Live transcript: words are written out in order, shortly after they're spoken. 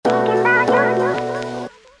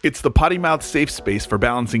It's the potty mouth safe space for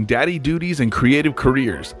balancing daddy duties and creative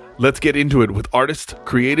careers. Let's get into it with artists,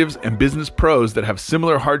 creatives, and business pros that have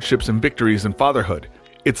similar hardships and victories in fatherhood.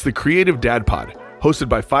 It's the Creative Dad Pod, hosted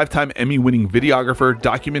by 5-time Emmy-winning videographer,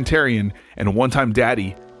 documentarian, and one-time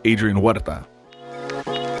daddy, Adrian Huerta.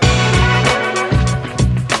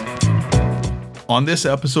 On this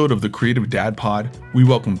episode of the Creative Dad Pod, we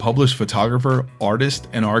welcome published photographer, artist,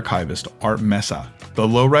 and archivist Art Meza. The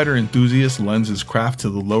lowrider enthusiast lends his craft to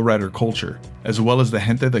the lowrider culture, as well as the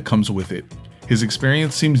gente that comes with it. His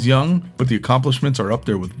experience seems young, but the accomplishments are up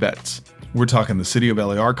there with vets. We're talking the City of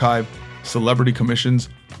LA Archive, celebrity commissions,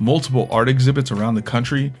 multiple art exhibits around the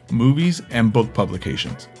country, movies, and book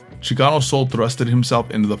publications. Chicano Soul thrusted himself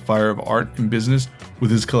into the fire of art and business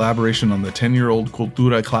with his collaboration on the 10-year-old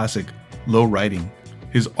Cultura classic, Low Riding.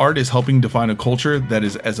 His art is helping define a culture that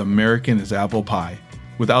is as American as apple pie.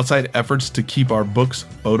 With outside efforts to keep our books,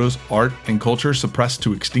 photos, art, and culture suppressed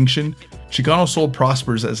to extinction, Chicano Soul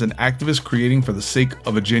prospers as an activist creating for the sake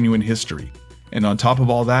of a genuine history. And on top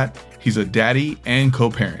of all that, he's a daddy and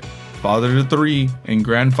co-parent, father to 3 and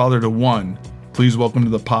grandfather to 1. Please welcome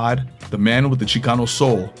to the pod, the man with the Chicano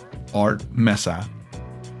Soul, Art Meza.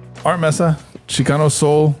 Art Meza, Chicano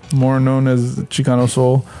Soul, more known as Chicano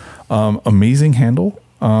Soul. Amazing handle.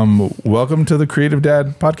 Welcome to the Creative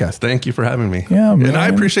Dad Podcast. Thank you for having me. Yeah, man. And I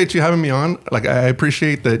appreciate you having me on. Like, I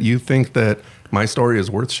appreciate that you think that my story is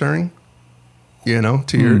worth sharing, you know,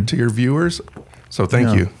 to your viewers. So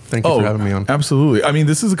thank you. Thank you for having me on. Absolutely. I mean,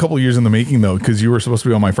 this is a couple of years in the making, though, because you were supposed to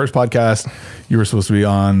be on my first podcast. You were supposed to be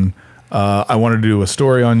on, I wanted to do a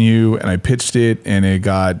story on you, and I pitched it, and it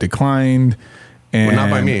got declined. And well,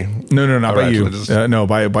 not by me. No, not by you. No,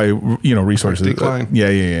 by resources. Decline.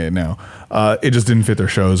 Yeah. No, it just didn't fit their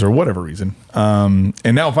shows or whatever reason. And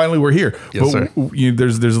now finally we're here. Yes, but sir.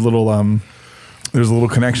 There's a little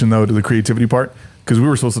connection though to the creativity part, because we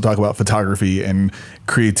were supposed to talk about photography and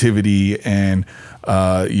creativity and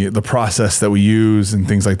the process that we use and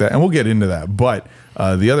things like that, and we'll get into that. But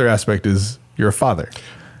the other aspect is you're a father.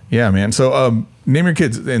 Yeah, man. So name your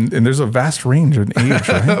kids, and there's a vast range of age,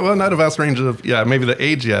 right? Well, not a vast range of, maybe the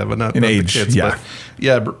age, but not age, the kids.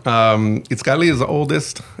 yeah. But Itzgali is the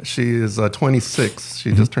oldest. She is 26.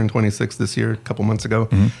 She just turned 26 this year, a couple months ago.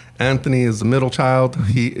 Mm-hmm. Anthony is the middle child.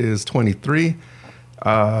 He is 23.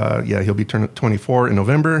 He'll be turning 24 in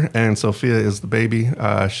November. And Sophia is the baby.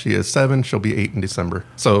 She is 7. She'll be 8 in December.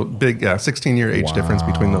 So big, 16-year age difference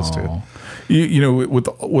between those two. You know,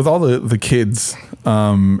 with all the kids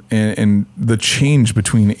and the change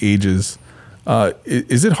between ages,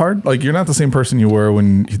 is it hard? Like, you're not the same person you were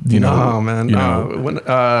when No, man. When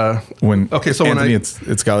Anthony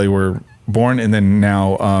and Scully were born, and then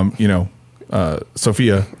now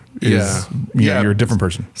Sophia is you're a different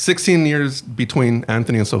person. 16 years between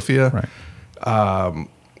Anthony and Sophia. Right.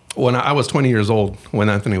 When I was 20 years old when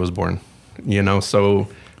Anthony was born, so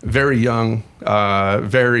very young,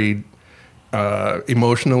 very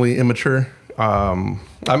emotionally immature.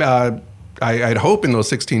 I'd hope in those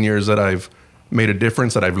 16 years that I've made a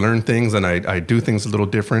difference, that I've learned things, and I do things a little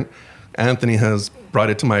different. Anthony has brought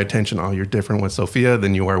it to my attention. Oh, you're different with Sophia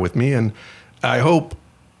than you are with me. And I hope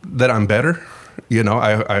that I'm better.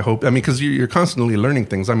 I hope, because you're constantly learning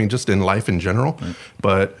things. Just in life in general. Right.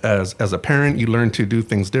 But as a parent, you learn to do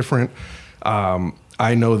things different.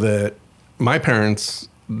 I know that my parents,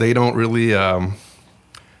 they don't really,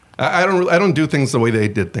 I don't do things the way they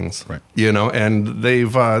did things, right. And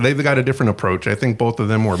they've got a different approach. I think both of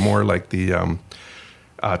them were more like the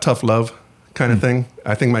tough love kind of thing.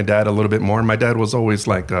 I think my dad a little bit more. My dad was always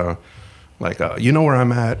like you know where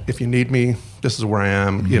I'm at. If you need me, this is where I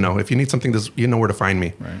am. Mm-hmm. If you need something, you know where to find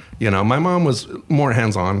me. Right. My mom was more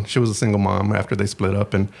hands-on. She was a single mom after they split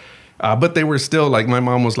up, and but they were still like, my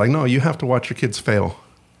mom was like, no, you have to watch your kids fail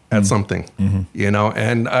at something,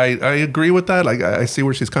 and I agree with that. Like, I see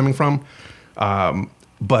where she's coming from,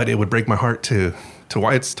 but it would break my heart to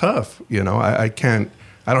why it's tough.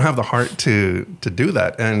 I don't have the heart to do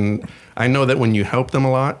that. And I know that when you help them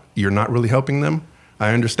a lot, you're not really helping them.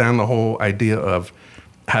 I understand the whole idea of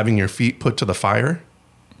having your feet put to the fire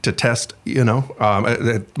to test,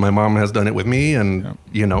 my mom has done it with me, and,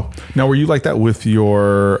 Now, were you like that with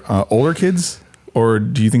your older kids? Or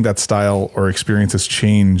do you think that style or experience has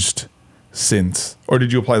changed since? Or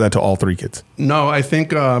did you apply that to all 3 kids? No, I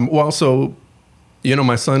think, my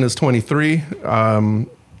son is 23.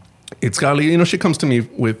 Itzgali, she comes to me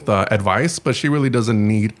with advice, but she really doesn't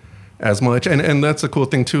need as much. And that's a cool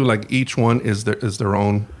thing too. Like, each one is their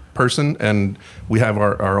own person, and we have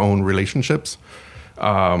our own relationships,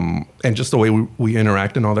 and just the way we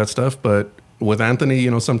interact and all that stuff. But with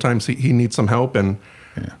Anthony, sometimes he needs some help, and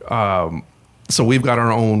So we've got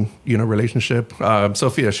our own, relationship.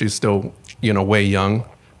 Sophia, she's still, way young.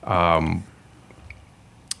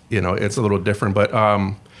 It's a little different, but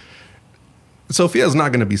Sophia's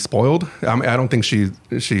not going to be spoiled. I don't think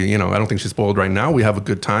I don't think she's spoiled right now. We have a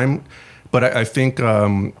good time, but I think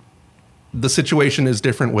the situation is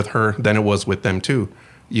different with her than it was with them too.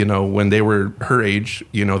 When they were her age,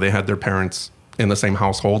 they had their parents in the same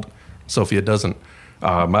household. Sophia doesn't.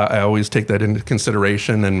 I always take that into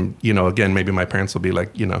consideration, and again, maybe my parents will be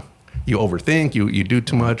like, you overthink, you do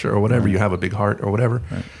too much or whatever. Right. You have a big heart or whatever.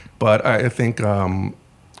 Right. But I think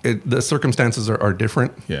the circumstances are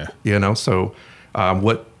different. Yeah. So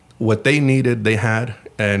what they needed, they had,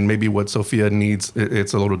 and maybe what Sophia needs,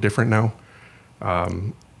 it's a little different now.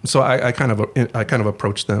 So I kind of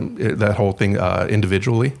approach them that whole thing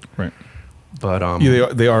individually. Right. But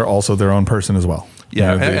they are also their own person as well.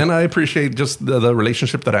 Yeah, and I appreciate just the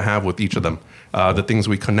relationship that I have with each of them, the things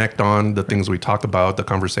we connect on, the things we talk about, the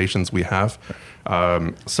conversations we have.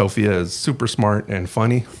 Sophia is super smart and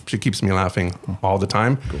funny. She keeps me laughing all the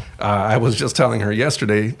time. Cool. I was just telling her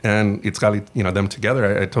yesterday, and it's got them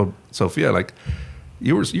together. I told Sophia, like,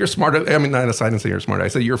 you're smarter. I mean, I didn't say you're smarter. I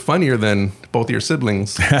said you're funnier than both your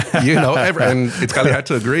siblings. Ever. And Itzcali had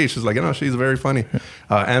to agree. She's like, she's very funny.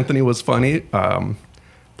 Anthony was funny,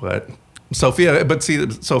 but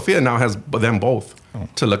Sophia now has them both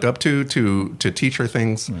to look up to teach her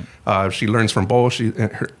things. Right. She learns from both. She and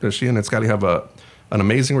Itzcali have an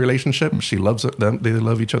amazing relationship. She loves them. They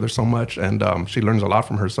love each other so much, and she learns a lot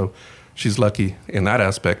from her. So she's lucky in that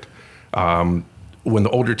aspect. When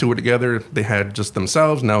the older two were together, they had just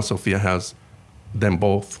themselves. Now Sophia has them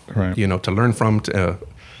both, right. To learn from.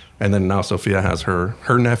 And then now Sophia has her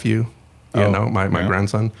nephew, my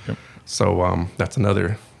grandson. Yep. So that's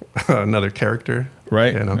another character.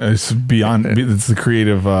 Right. It's beyond, it's the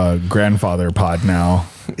creative grandfather pod now.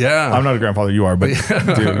 Yeah. I'm not a grandfather, you are, but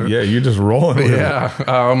dude, yeah, you're just rolling with it.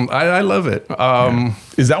 I love it.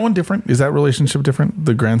 Is that one different? Is that relationship different?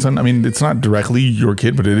 The grandson? I mean, it's not directly your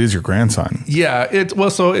kid, but it is your grandson. Yeah.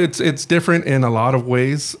 It's different in a lot of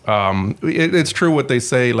ways. It's true what they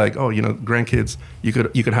say, like, grandkids, you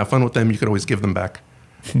could have fun with them. You could always give them back,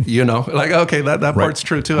 like, okay, that right. part's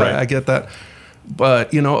true too. Right. I get that.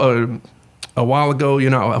 But, a while ago,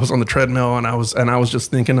 I was on the treadmill and I was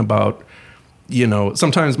just thinking about,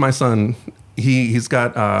 sometimes my son, he's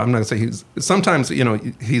got, I'm not gonna say sometimes,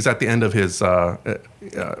 he's at the end of his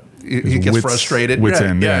he gets frustrated. Wits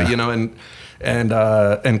end, yeah.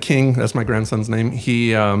 And King, that's my grandson's name.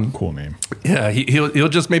 He, cool name. Yeah. He'll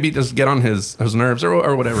just maybe just get on his nerves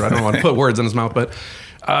or whatever. I don't want to put words in his mouth, but,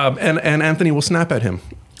 and Anthony will snap at him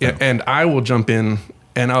and I will jump in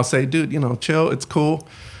and I'll say, dude, chill. It's cool.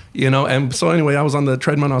 And so anyway, I was on the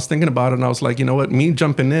treadmill and I was thinking about it and I was like, you know what, me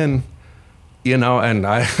jumping in, and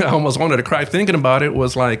I almost wanted to cry thinking about it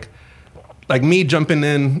was like me jumping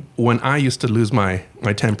in when I used to lose my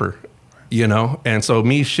temper, and so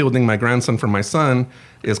me shielding my grandson from my son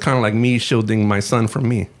is kind of like me shielding my son from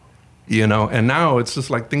me, and now it's just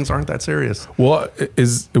like things aren't that serious. Well,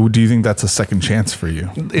 do you think that's a second chance for you?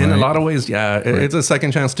 In a lot of ways, yeah. Right. It's a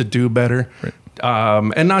second chance to do better. Right.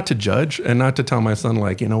 And not to judge and not to tell my son,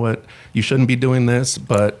 like, you know what, you shouldn't be doing this,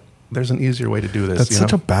 but there's an easier way to do this. That's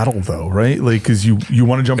such a battle though, right? Like, cause you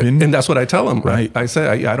want to jump in. And that's what I tell him. Right. I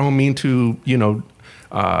say, I don't mean to,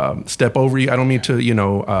 step over you. I don't mean to,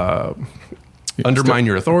 undermine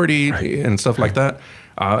your authority and stuff like that.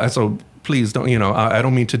 So please don't, I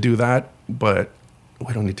don't mean to do that, but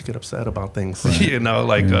we don't need to get upset about things, right.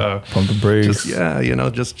 Pump the brakes.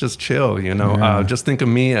 Just chill, just think of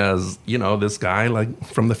me as, this guy like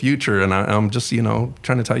from the future. And I'm just,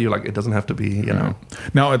 trying to tell you, like, it doesn't have to be,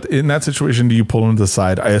 Now in that situation, do you pull him to the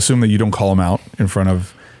side? I assume that you don't call him out in front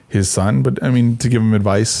of his son, but I mean, to give him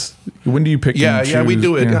advice, when do you pick? Yeah, we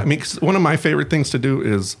do it. Yeah. I mean, one of my favorite things to do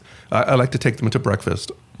is I like to take them to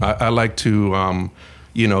breakfast. I like to,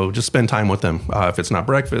 just spend time with them. If it's not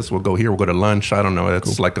breakfast, we'll go here, we'll go to lunch. I don't know.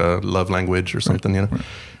 It's like a love language or something, Right.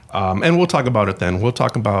 And we'll talk about it then. We'll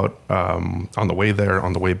talk about on the way there,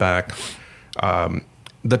 on the way back.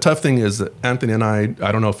 The tough thing is that Anthony and I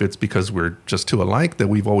don't know if it's because we're just too alike that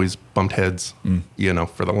we've always bumped heads,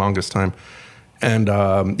 for the longest time. And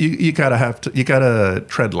you gotta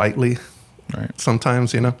tread lightly, right.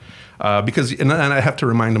 sometimes, because and I have to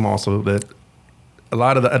remind him also that a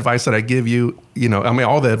lot of the advice that I give you,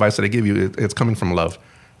 all the advice that I give you, it's coming from love.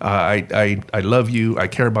 I love you. I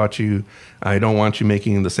care about you. I don't want you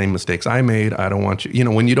making the same mistakes I made. I don't want you,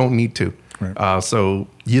 when you don't need to. Right. So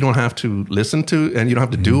you don't have to listen to, and you don't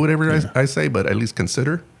have to do whatever I say, but at least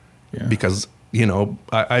consider, because,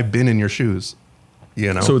 I've been in your shoes.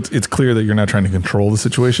 So it's clear that you're not trying to control the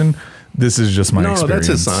situation. this is just my experience. That's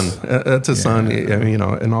his son. That's his son, I mean, you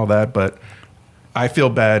know, and all that. But I feel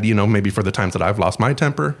bad, you know, maybe for the times that I've lost my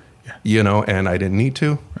temper, you know, and I didn't need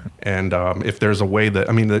to. Right. And if there's a way that,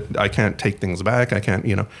 I mean, that I can't take things back, I can't,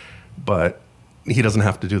 you know, but he doesn't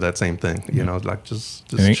have to do that same thing, you know, like just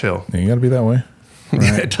chill. You got to be that way. Right?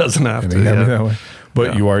 Yeah, it doesn't have to. You got to be that way.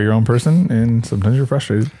 But you are your own person, and sometimes you're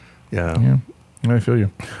frustrated. Yeah. I feel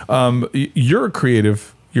you. You're a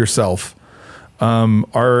creative yourself.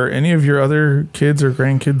 Are any of your other kids or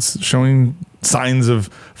grandkids showing signs of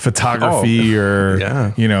photography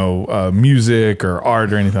or you know, music or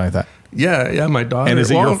art or anything like that? Yeah, my daughter. And is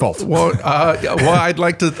it your fault? Well, I'd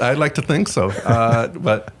like to think so,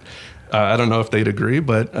 but I don't know if they'd agree.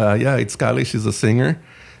 But it's Skyly. She's a singer.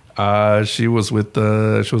 She was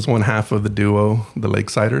one half of the duo, the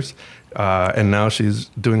Lakesiders. And now she's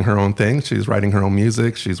doing her own thing. She's writing her own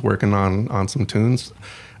music. She's working on some tunes.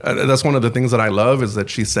 That's one of the things that I love is that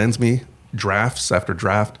she sends me drafts after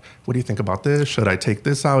draft. What do you think about this? Should I take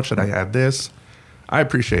this out? Should I add this? I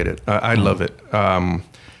appreciate it. I love it.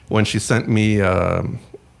 When she sent me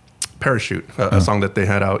Parachute, a song that they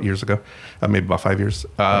had out years ago, maybe about 5 years.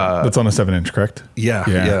 That's on a 7-inch, correct?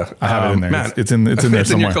 Yeah. I have it in there. Man, it's in there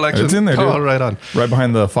somewhere. In your collection? It's in there, dude. Oh, right on. Right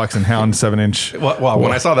behind the Fox and Hound 7-inch. Well,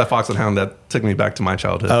 when I saw that Fox and Hound, that took me back to my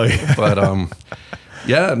childhood. Oh,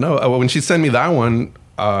 yeah. But when she sent me that one,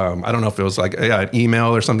 I don't know if it was like an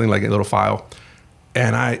email or something, like a little file.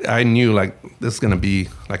 And I knew like this is going to be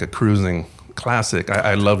like a cruising classic.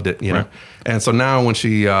 I loved it, you know? And so now when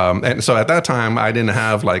she, and so at that time I didn't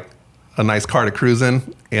have like a nice car to cruise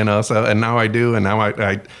in, you know, so, and now I do. And now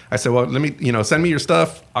I said, well, let me, you know, send me your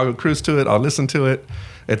stuff. I'll go cruise to it. I'll listen to it.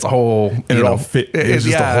 It's a whole, and it all fit. It's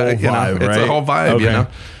just a whole vibe, right? It's a whole vibe, you know?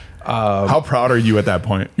 How proud are you at that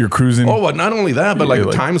point? You're cruising. Oh, well, not only that, but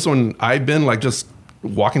like times when I've been like just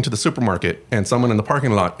walking to the supermarket and someone in the parking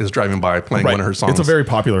lot is driving by playing one of her songs. It's a very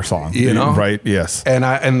popular song, you know, right? Yes. And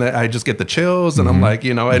I just get the chills, and I'm like,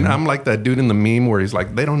 you know, and I'm like that dude in the meme where he's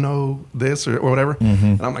like, they don't know this or whatever,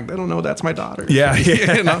 and I'm like, they don't know that's my daughter. Yeah,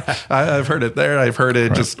 you know, I've heard it there. I've heard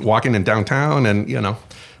it just walking in downtown, and you know,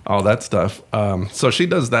 all that stuff. So she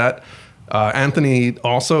does that. Anthony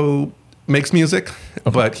also makes music,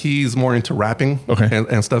 but he's more into rapping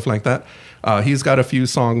and stuff like that. He's got a few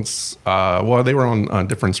songs. They were on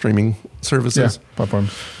different streaming services,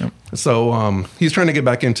 platforms. Yep. So he's trying to get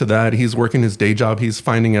back into that. He's working his day job. He's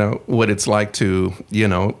finding out what it's like to, you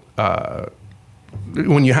know,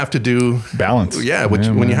 when you have to do balance. Yeah,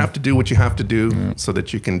 when you have to do what you have to do so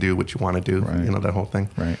that you can do what you want to do. Right. You know, that whole thing.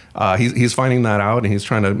 Right. He's finding that out, and he's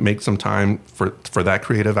trying to make some time for that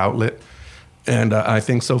creative outlet. And I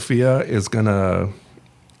think Sophia is gonna.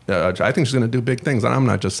 I think she's going to do big things. And I'm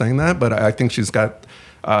not just saying that, but I think she's got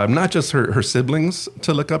not just her siblings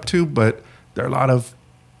to look up to, but there are a lot of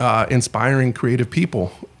inspiring, creative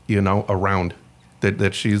people, you know, around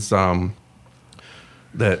that she's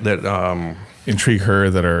intrigue her,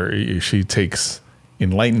 that she takes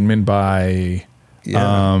enlightenment by.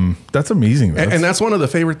 Yeah. That's amazing. And that's one of the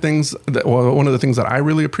favorite things one of the things that I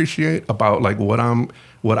really appreciate about like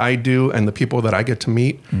what I do and the people that I get to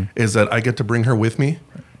meet is that I get to bring her with me.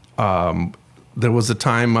 There was a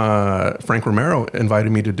time Frank Romero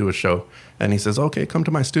invited me to do a show, and he says, okay, come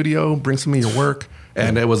to my studio, bring some of your work.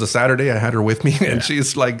 And it was a Saturday. I had her with me, and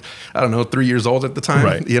she's like, I don't know, 3 years old at the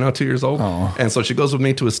time, you know, 2 years old. Aww. And so she goes with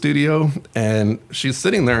me to a studio, and she's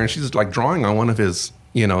sitting there, and she's like drawing on one of his,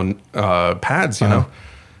 you know, pads, you know.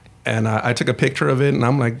 And I took a picture of it, and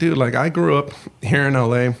I'm like, dude, like I grew up here in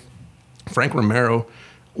LA, Frank Romero,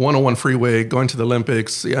 101 Freeway, going to the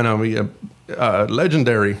Olympics, you know,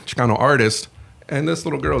 legendary Chicano artist. And this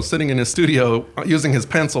little girl is sitting in his studio using his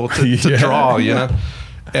pencil to draw, you know.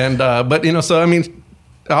 And, but, you know, so, I mean,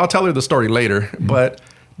 I'll tell her the story later, but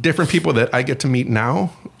different people that I get to meet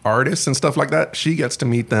now, artists and stuff like that, she gets to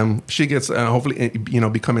meet them. She gets, hopefully, you know,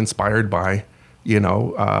 become inspired by, you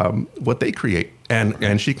know, what they create.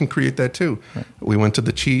 And she can create that too. Right. We went to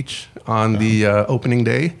the Cheech on the opening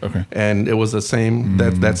day, and it was the same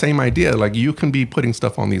that same idea. Like you can be putting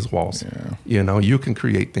stuff on these walls. Yeah. You know, you can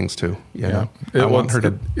create things too. You know? I want her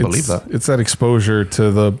to believe that. It's that exposure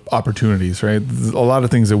to the opportunities, right? A lot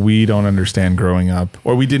of things that we don't understand growing up,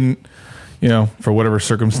 or we didn't, you know, for whatever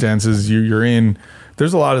circumstances you're in.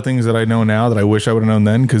 There's a lot of things that I know now that I wish I would have known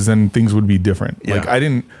then, because then things would be different. Yeah. Like I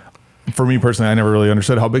didn't. For me personally, I never really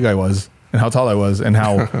understood how big I was and how tall I was and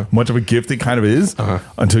how much of a gift it kind of is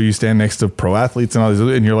until you stand next to pro athletes and all these,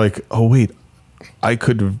 and you're like, oh wait, I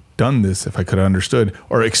could have done this if I could have understood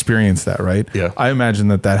or experienced that, right? Yeah. I imagine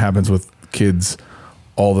that happens with kids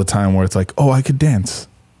all the time, where it's like, oh, I could dance.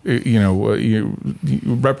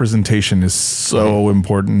 representation is so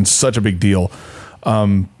important, such a big deal.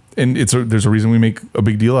 And there's a reason we make a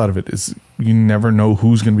big deal out of it. Is you never know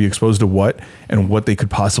who's going to be exposed to what and what they could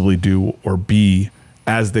possibly do or be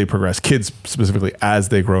as they progress. Kids specifically as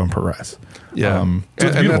they grow and progress. Yeah, so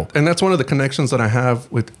it's beautiful. And that's one of the connections that I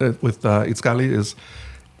have with Itzgali is,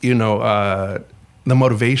 the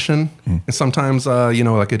motivation. And sometimes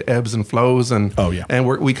like it ebbs and flows, and and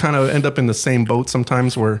we kind of end up in the same boat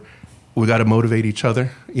sometimes where we got to motivate each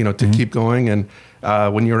other, to keep going. And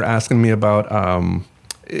when you were asking me about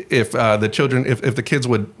if the children, if the kids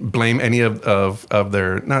would blame any of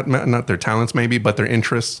their not their talents maybe, but their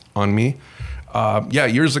interests on me,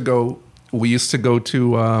 years ago we used to go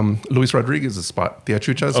to Luis Rodriguez's spot, the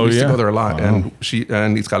Achuchas. We used to go there a lot, and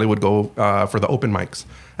Itzgali would go for the open mics.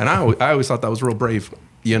 And I always thought that was real brave,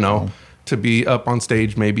 to be up on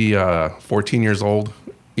stage, maybe 14 years old,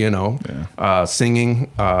 singing.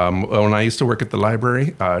 When I used to work at the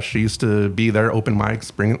library, she used to be there, open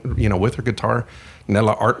mics, with her guitar.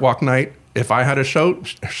 Nella Art Walk night. If I had a show,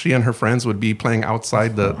 she and her friends would be playing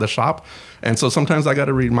outside the shop. And so sometimes I got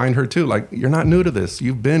to remind her too, like, you're not new to this.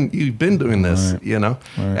 You've been doing this, Right.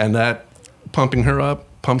 And that pumping her up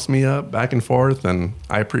pumps me up back and forth. And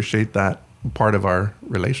I appreciate that part of our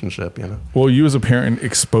relationship, Well, you as a parent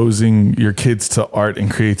exposing your kids to art and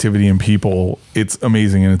creativity and people, it's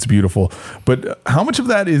amazing and it's beautiful. But how much of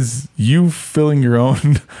that is you filling your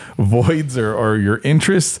own voids or your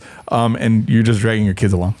interests, and you're just dragging your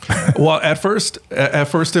kids along? Well, at first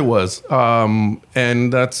it was,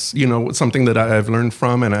 and that's something that I've learned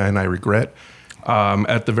from, and I regret.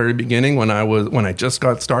 At the very beginning, when I just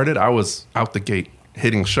got started, I was out the gate,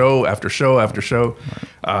 hitting show after show after show.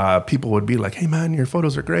 People would be like, "Hey man, your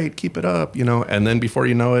photos are great, keep it up," and then before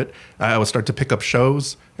you know it, I would start to pick up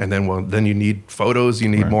shows, and then you need photos, you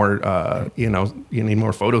need more, you need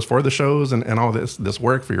more photos for the shows and all this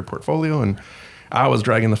work for your portfolio. And I was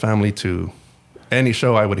dragging the family to any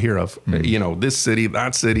show I would hear of, this city,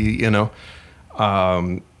 that city, and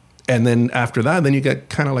then after that, then you get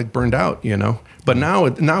kind of like burned out, but now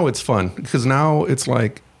it's fun, because now it's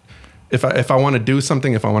like, if I want to do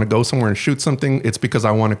something, if I want to go somewhere and shoot something, it's because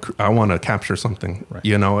I want to capture something. Right.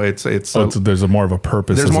 There's more of a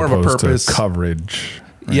purpose. There's more of a purpose. To coverage.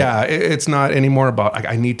 Right? Yeah, it's not anymore about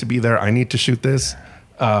I need to be there. I need to shoot this.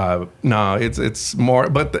 No, it's more.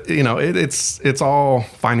 But it's all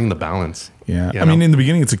finding the balance. Yeah, I mean, in the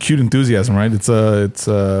beginning, it's a cute enthusiasm, right? It's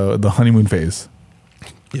the honeymoon phase.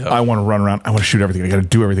 Yeah. I want to run around. I want to shoot everything. I got to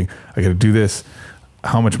do everything. I got to do this.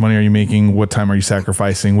 How much money are you making? What time are you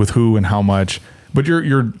sacrificing? With who and how much? But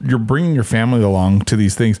you're bringing your family along to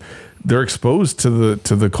these things. They're exposed to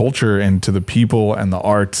the culture and to the people and the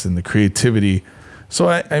arts and the creativity. So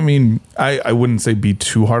I mean, I wouldn't say be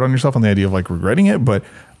too hard on yourself on the idea of like regretting it, but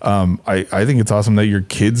I think it's awesome that your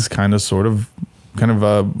kids kind of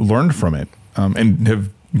learned from it, and have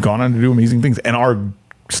gone on to do amazing things and are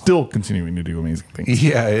still continuing to do amazing things.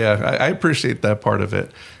 Yeah. I appreciate that part of it.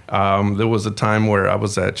 There was a time where I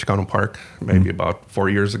was at Chicano Park, maybe about 4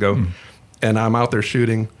 years ago, and I'm out there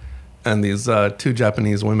shooting, and these two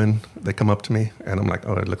Japanese women, they come up to me, and I'm like,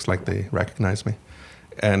 oh, it looks like they recognize me.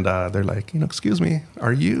 And they're like, excuse me,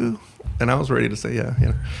 are you? And I was ready to say,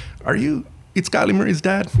 yeah, are you Itzgali Murray's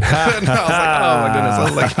dad? And I was like, oh my goodness. I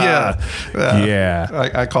was like, yeah.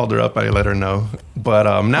 I called her up. I let her know. But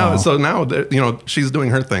now she's doing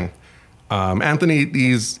her thing. Anthony,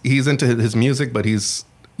 he's into his music, but he's,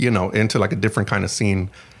 into like a different kind of scene.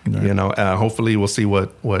 Right. Hopefully we'll see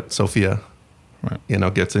what Sophia,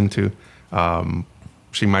 gets into.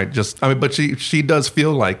 She might but she does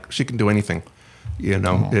feel like she can do anything.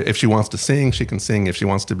 If she wants to sing, she can sing. If she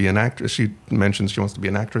wants to be an actress, she mentions she wants to be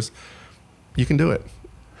an actress. You can do it,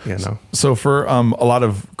 So for a lot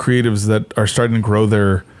of creatives that are starting to grow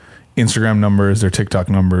their Instagram numbers, their TikTok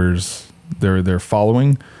numbers, their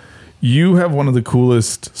following, you have one of the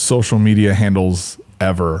coolest social media handles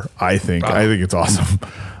ever. I think it's awesome.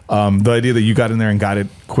 The idea that you got in there and got it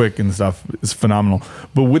quick and stuff is phenomenal.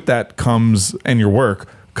 But with that comes, and your work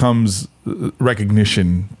comes,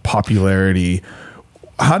 recognition, popularity.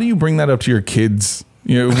 How do you bring that up to your kids?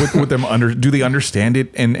 With them do they understand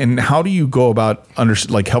it, and how do you go about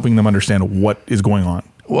helping them understand what is going on?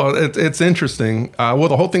 Well, it's interesting.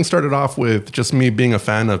 The whole thing started off with just me being a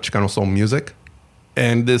fan of Chicano soul music,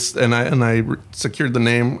 and I secured the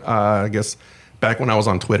name. I guess back when I was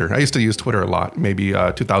on Twitter, I used to use Twitter a lot. Maybe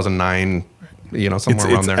 2009, somewhere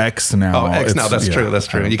around there. X now. Oh, X now. That's true. That's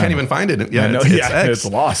true. You can't even find it. Yeah, it's X. It's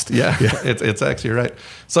lost. Yeah, it's X. You're right.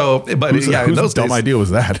 So, but whose dumb idea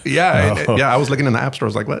was that? Yeah, I was looking in the App Store. I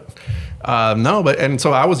was like, what?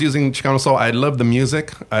 So I was using Chicano Soul. I love the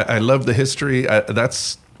music. I love the history.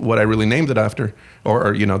 That's what I really named it after,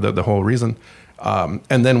 or the whole reason.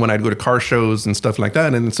 And then when I'd go to car shows and stuff like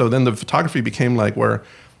that, and so then the photography became like where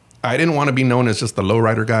I didn't want to be known as just the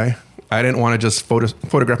lowrider guy. I didn't want to just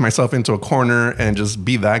photograph myself into a corner and just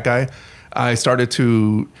be that guy. I wanted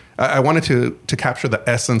to capture the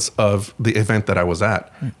essence of the event that I was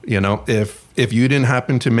at. If you didn't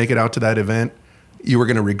happen to make it out to that event, you were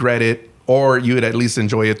going to regret it, or you would at least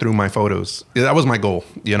enjoy it through my photos. That was my goal,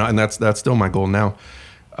 and that's still my goal now.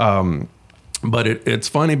 But it's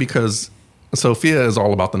funny because Sophia is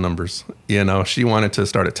all about the numbers. She wanted to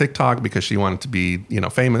start a TikTok because she wanted to be,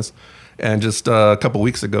 famous. And just a couple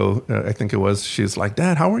weeks ago, I think it was, she's like,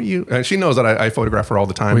 Dad, how are you? She knows that I photograph her all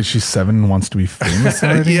the time. Wait, she's 7 and wants to be famous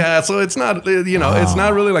already? Yeah, so it's not, it's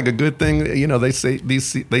not really like a good thing. They say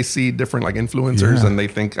they see different like influencers and they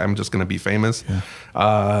think I'm just going to be famous.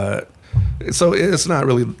 Yeah. So it's not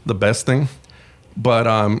really the best thing.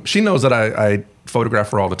 But she knows that I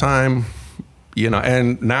photograph her all the time,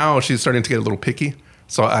 and now she's starting to get a little picky.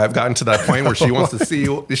 So I've gotten to that point where she wants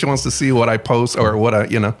to see what I post or what I,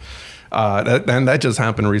 and that just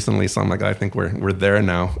happened recently. So I'm like, I think we're there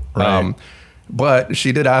now. Right. But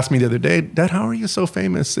she did ask me the other day, Dad, how are you so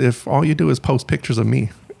famous if all you do is post pictures of me?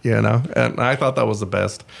 And I thought that was the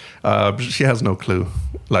best. She has no clue.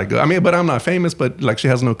 But I'm not famous, but like she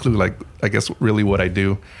has no clue, like, I guess really what I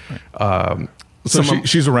do. Right. So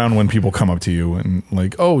she's around when people come up to you and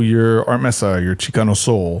like, oh, you're Art Meza, you're Chicano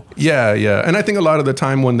Soul. Yeah. And I think a lot of the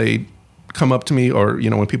time when they come up to me or,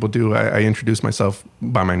 when people do, I introduce myself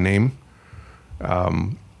by my name.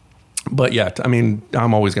 But yeah,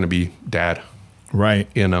 I'm always going to be Dad.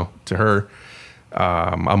 Right. To her.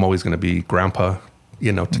 I'm always going to be Grandpa,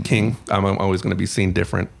 to King. I'm always going to be seen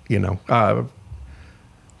different, to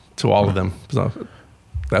all of them. So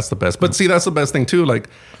that's the best. But see, that's the best thing too. Like,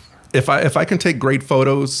 if I can take great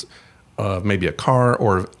photos of maybe a car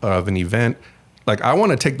or of an event, like I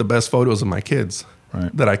want to take the best photos of my kids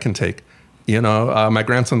that I can take. My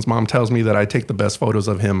grandson's mom tells me that I take the best photos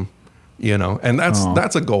of him, and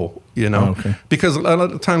that's a goal, Okay. Because a lot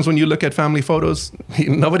of times when you look at family photos,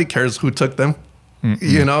 nobody cares who took them.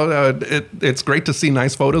 It's great to see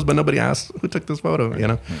nice photos, but nobody asks who took this photo.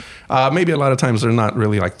 Maybe a lot of times there's not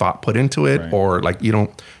really like thought put into it, or like you don't.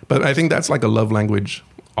 But I think that's like a love language.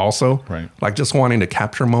 Also, like just wanting to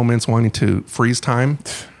capture moments, wanting to freeze time,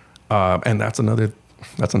 and that's another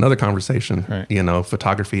conversation. Right.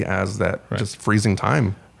 Photography as that just freezing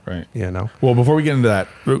time. Right. Well, before we get into that,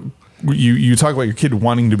 you talk about your kid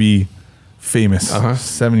wanting to be famous.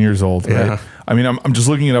 7 years old. Right? Yeah. I'm just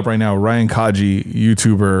looking it up right now. Ryan Kaji,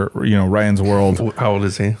 YouTuber. Ryan's World. How old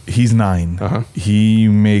is he? He's 9. He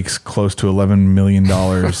makes close to $11 million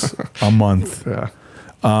a month. Yeah.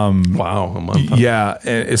 Wow, a month. Huh? Yeah,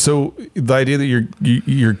 and so the idea that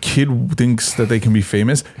your kid thinks that they can be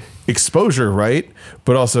famous, exposure, right?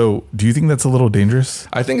 But also, do you think that's a little dangerous?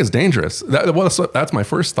 I think it's dangerous. That's my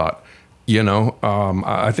first thought.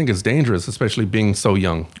 I think it's dangerous, especially being so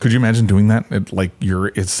young. Could you imagine doing that?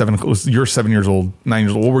 You're 7 years old, 9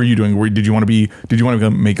 years old. What were you doing? Did you want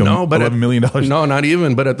to make $11 million? No, not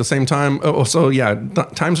even. But at the same time,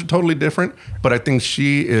 times are totally different. But I think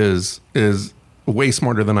she is way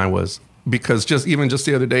smarter than I was, because just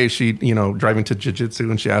the other day, she, driving to jiu-jitsu,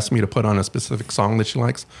 and she asked me to put on a specific song that she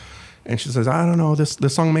likes. And she says, I don't know, this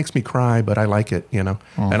song makes me cry, but I like it, And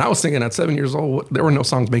I was thinking at 7 years old, there were no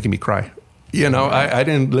songs making me cry. I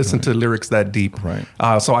didn't listen to lyrics that deep. Right.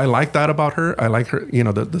 So I like that about her. I like her,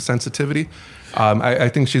 the sensitivity. I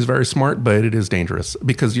think she's very smart, but it is dangerous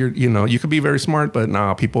because you could be very smart,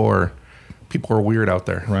 but people are weird out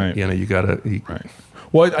there. Right. You gotta. Right.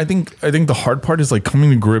 Well, I think the hard part is like coming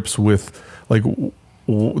to grips with like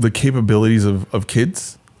the capabilities of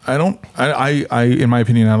kids. I in my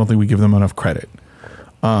opinion, I don't think we give them enough credit.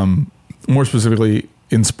 More specifically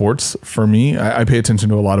in sports, for me, I pay attention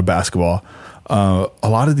to a lot of basketball. A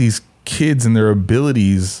lot of these kids and their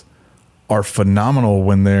abilities are phenomenal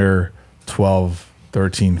when they're 12,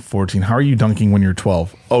 13, 14. How are you dunking when you're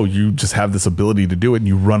 12? Oh, you just have this ability to do it and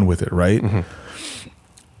you run with it, right? Mm-hmm.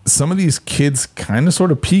 Some of these kids kind of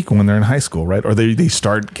sort of peak when they're in high school, right? Or they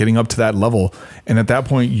start getting up to that level. And at that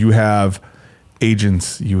point, you have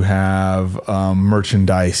agents, you have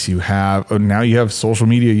merchandise, now you have social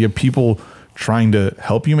media, you have people trying to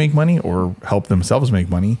help you make money or help themselves make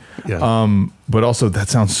money. Yeah. But also that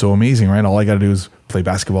sounds so amazing, right? All I got to do is play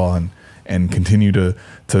basketball and continue to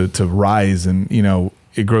rise. And, you know,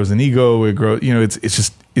 it grows an ego. It grows, you know,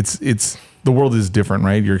 it's the world is different,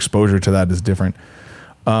 right? Your exposure to that is different.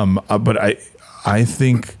 But I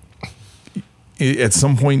think at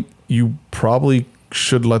some point you probably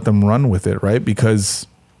should let them run with it, right? Because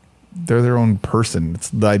they're their own person. It's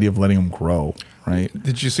the idea of letting them grow, right?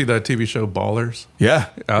 Did you see that TV show Ballers? Yeah.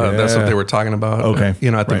 That's what they were talking about. Okay. You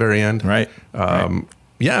know, at the very end. Right.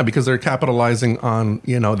 Yeah, because they're capitalizing on,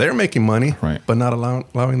 you know, they're making money, right, but not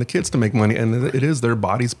allowing the kids to make money. And it is their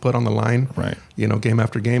bodies put on the line, right? You know, game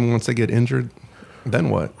after game. Once they get injured,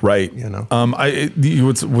 then what? Right. You know,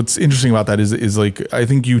 what's interesting about that is like, I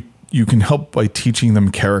think you can help by teaching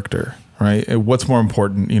them character, right? What's more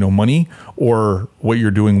important, you know, money or what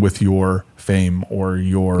you're doing with your fame or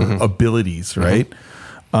your abilities, right?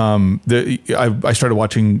 I started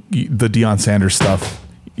watching the Deion Sanders stuff.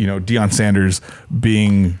 You know, Deion Sanders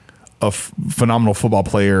being a phenomenal football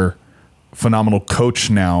player, phenomenal coach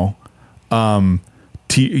now, coaching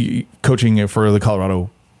for the Colorado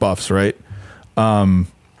Buffs, right? And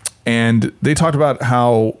they talked about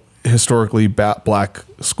how historically black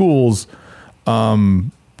schools,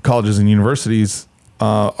 colleges and universities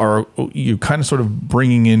are you kind of sort of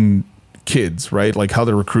bringing in kids, right? Like how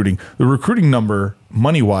they're recruiting. The recruiting number,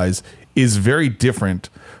 money-wise, is very different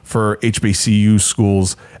for HBCU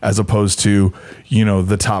schools as opposed to, you know,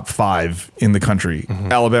 the top 5 in the country.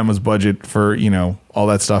 Alabama's budget for, you know, all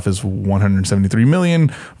that stuff is $173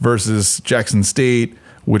 million versus Jackson State,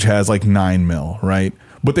 which has like $9 million, right?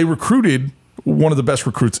 But they recruited one of the best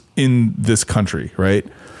recruits in this country, right?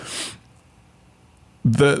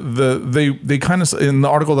 They kind of, in the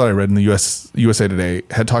article that I read in the USA Today,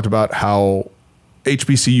 had talked about how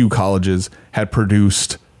HBCU colleges had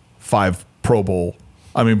produced 5 Pro Hall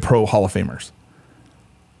of Famers.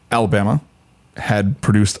 Alabama had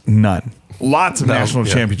produced none. Lots of national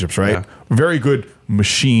championships, right? Yeah. Very good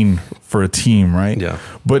machine for a team, right? Yeah.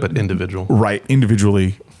 But individual. Right.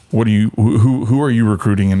 Individually, who are you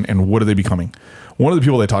recruiting and what are they becoming? One of the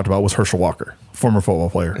people they talked about was Herschel Walker, former football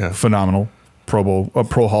player, phenomenal Pro Hall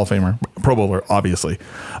of Famer, Pro Bowler, obviously.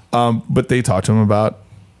 But they talked to him about,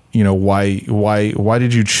 you know, why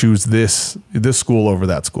did you choose this school over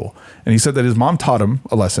that school? And he said that his mom taught him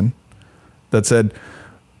a lesson that said,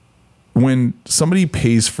 when somebody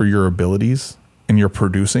pays for your abilities and you're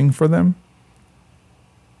producing for them,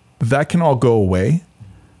 that can all go away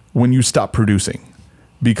when you stop producing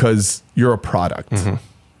because you're a product.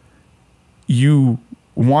 You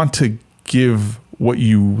want to give what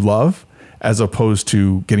you love as opposed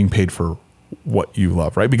to getting paid for what you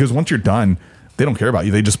love, right? Because once you're done, they don't care about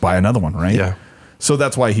you. They just buy another one, right? Yeah. So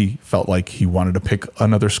that's why he felt like he wanted to pick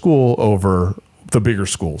another school over the bigger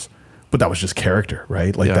schools. But that was just character,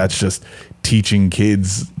 right? Like that's just teaching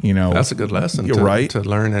kids, you know. That's a good lesson to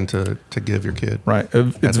learn and to give your kid. Right.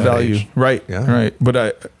 It's value. Age. Right. Yeah. Right.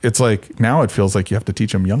 But it's like now it feels like you have to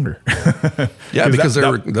teach them younger. Yeah, because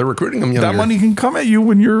they're recruiting them younger. That money can come at you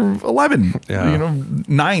when you're 11. Yeah. You know,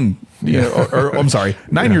 9. You know, or I'm sorry,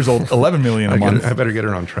 9 years old, 11 million a month. I better get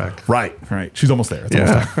her on track. Right. Right. She's almost there.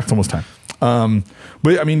 It's almost time.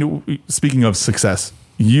 But I mean, speaking of success,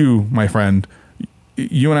 you, my friend,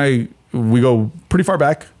 you and I, we go pretty far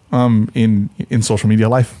back in social media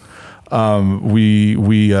life.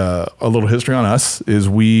 We a little history on us is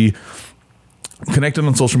we connected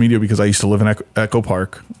on social media because I used to live in Echo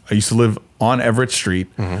Park. I used to live on Everett Street.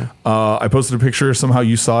 I posted a picture. Somehow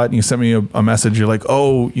you saw it and you sent me a message. You're like,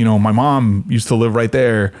 oh, you know, my mom used to live right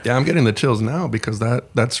there. Yeah, I'm getting the chills now because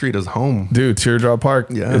that street is home. Dude, Teardrop Park.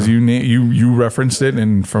 Yeah. As you referenced it.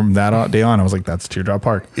 And from that day on, I was like, that's Teardrop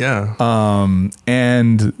Park. Yeah.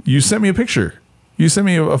 And you sent me a picture. You sent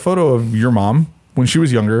me a photo of your mom when she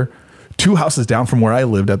was younger, 2 houses down from where I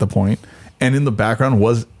lived at the point. And in the background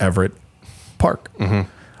was Everett Park.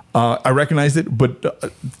 I recognized it,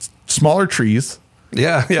 but smaller trees.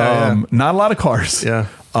 Yeah. Not a lot of cars. Yeah.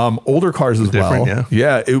 Older cars as well.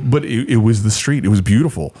 Yeah. But it was the street. It was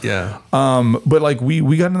beautiful. Yeah. But like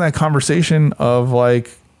we got into that conversation of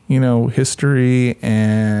like, you know, history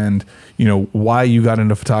and, you know, why you got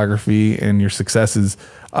into photography and your successes.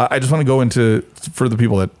 I just want to go into, for the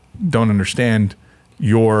people that don't understand,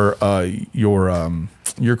 your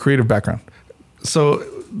creative background. So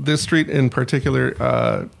this street in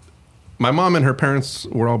particular, my mom and her parents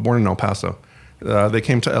were all born in El Paso. They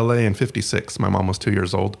came to LA in 56. My mom was 2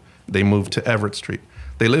 years old. They moved to Everett Street.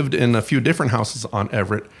 They lived in a few different houses on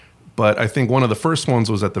Everett, but I think one of the first ones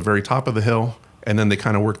was at the very top of the hill, and then they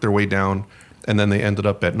kind of worked their way down, and then they ended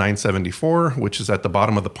up at 974, which is at the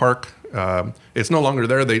bottom of the park. It's no longer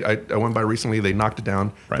there. I went by recently. They knocked it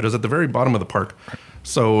down, but it was at the very bottom of the park.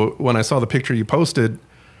 So when I saw the picture you posted,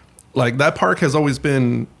 like that park has always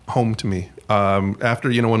been home to me.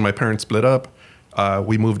 After, when my parents split up,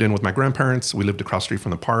 we moved in with my grandparents. We lived across the street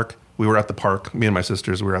from the park. We were at the park. Me and my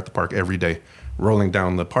sisters, we were at the park every day, rolling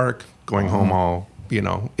down the park, going home all,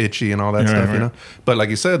 itchy and all that stuff, But like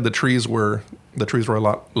you said, the trees were a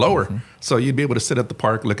lot lower. So you'd be able to sit at the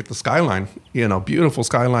park, look at the skyline, beautiful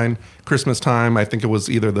skyline. Christmas time, I think it was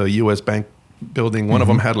either the U.S. Bank building. One of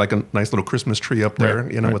them had like a nice little Christmas tree up there,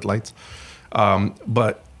 with lights.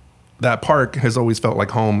 But that park has always felt like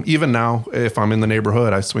home. Even now, if I'm in the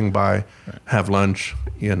neighborhood, I swing by, have lunch,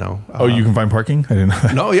 Oh, you can find parking? I didn't know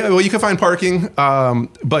that. No, yeah, well, you can find parking.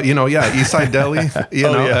 But, East Side Deli,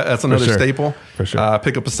 that's another staple. For sure.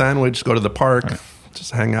 Pick up a sandwich, go to the park,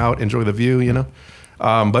 just hang out, enjoy the view,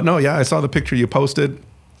 But no, yeah, I saw the picture you posted,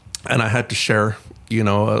 and I had to share,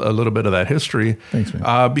 a little bit of that history. Thanks,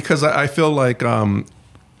 man. Because I feel like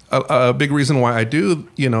a big reason why I do,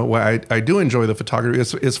 I do enjoy the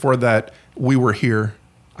photography is for that we were here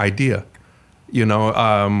idea,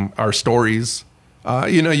 our stories.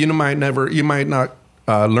 You might not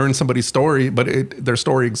learn somebody's story, but their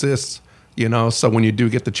story exists, So when you do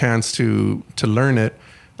get the chance to learn it,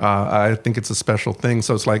 I think it's a special thing.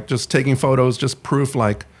 So it's like just taking photos, just proof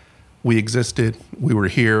like we existed, we were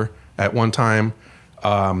here at one time.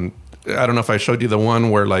 I don't know if I showed you the one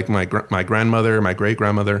where like my grandmother, my great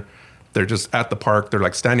grandmother, they're just at the park. They're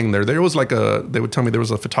like standing there. There was like they would tell me there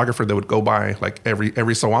was a photographer that would go by like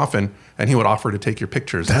every so often, and he would offer to take your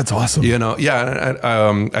pictures. That's awesome. Yeah.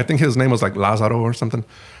 I think his name was like Lazaro or something.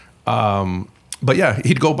 But yeah,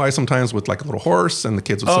 he'd go by sometimes with like a little horse, and the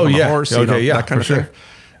kids would sit on the horse. That kind of thing.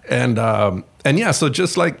 And yeah, so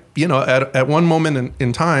just like at one moment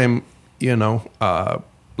in time,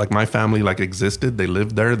 like my family like existed, they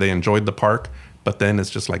lived there, they enjoyed the park, but then it's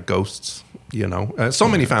just like ghosts, so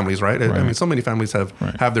many families, right? I mean, so many families have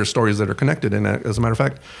their stories that are connected. And as a matter of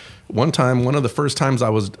fact, one of the first times I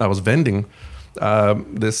was vending,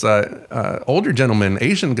 this older gentleman,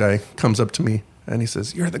 Asian guy, comes up to me and he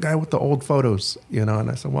says, "You're the guy with the old photos," And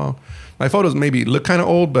I said, "Well, my photos maybe look kind of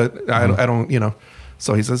old, but I don't,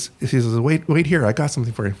 So he says, wait here, I got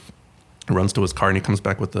something for you. He runs to his car and he comes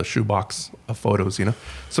back with a shoebox of photos,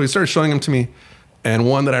 So he started showing them to me, and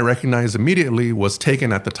one that I recognized immediately was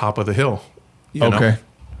taken at the top of the hill. Okay.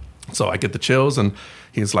 So I get the chills, and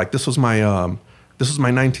he's like, "This was my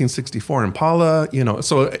 1964 Impala,"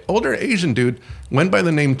 So older Asian dude went by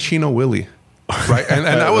the name Chino Willie. Right, and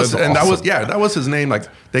that was awesome. that was his name. Like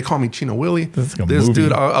they call me Chino Willie. This movie.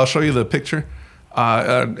 Dude, I'll show you the picture.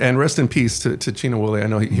 And rest in peace to Chino Willie. I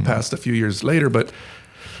know he passed a few years later, but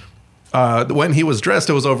when he was dressed,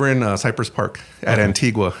 it was over in Cypress Park at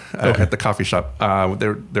Antigua at the coffee shop.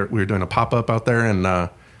 We were doing a pop up out there, and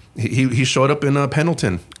he showed up in a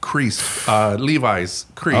Pendleton, creased, Levi's,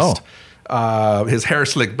 creased, his hair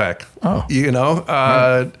slicked back.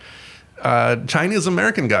 Chinese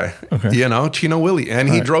American guy, Chino Willie, and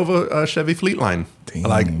he drove a Chevy Fleetline. Dang.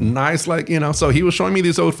 Like nice, So he was showing me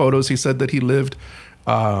these old photos. He said that he lived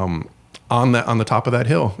on the top of that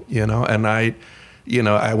hill, And I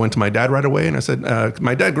went to my dad right away, and I said,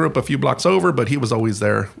 my dad grew up a few blocks over, but he was always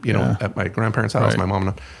there, at my grandparents' house, my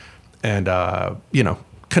mom and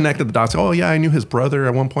connected the dots. Oh yeah, I knew his brother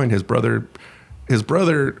at one point. His brother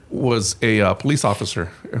was a police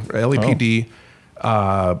officer, LAPD.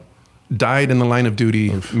 Died in the line of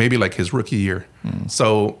duty, maybe like his rookie year.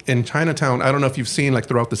 So in Chinatown, I don't know if you've seen like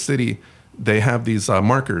throughout the city, they have these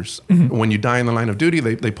markers. When you die in the line of duty,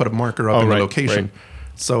 they put a marker up in the location. Right.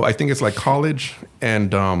 So I think it's like College and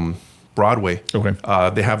Broadway. Okay.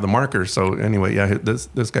 They have the markers. So anyway, yeah,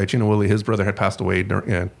 this guy, Chino Willie, his brother had passed away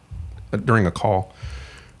during a call.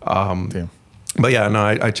 Damn. But yeah, no,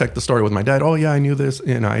 I checked the story with my dad. Oh yeah, I knew this.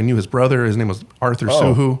 I knew his brother. His name was Arthur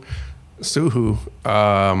Suhu.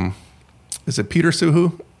 Suhu. Is it Peter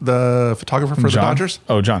Suhu, the photographer for the Dodgers?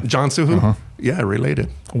 Oh, John. John Suhu? Uh-huh. Yeah, related.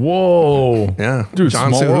 Whoa. Yeah. Dude, John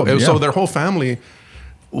small Suhu. world, yeah. So their whole family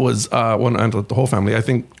was, the whole family, I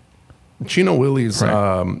think Chino Willie's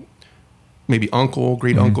maybe uncle,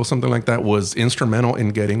 great uncle, something like that, was instrumental in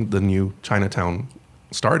getting the new Chinatown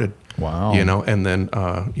started. Wow. And then,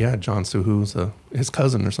 John Suhu's his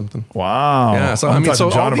cousin or something. Wow. Yeah. So I'm talking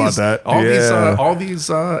to John about that. All these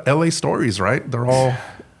LA stories, right? They're all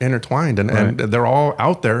intertwined and they're all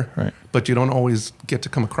out there, but you don't always get to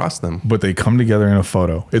come across them. But they come together in a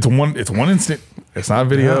photo. It's one instant. It's not a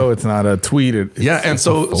video. Yeah. It's not a tweet.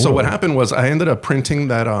 So what happened was I ended up printing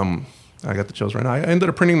that. I got the chills right now. I ended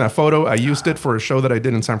up printing that photo. I used it for a show that I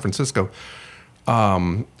did in San Francisco.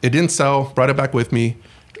 It didn't sell. Brought it back with me.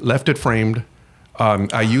 Left it framed.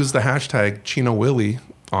 I used the hashtag Chino Willie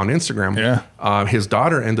on Instagram. Yeah. His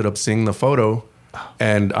daughter ended up seeing the photo.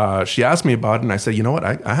 And she asked me about it, and I said, you know what?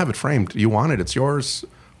 I have it framed. You want it? It's yours.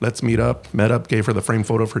 Let's meet up. Met up, gave her the framed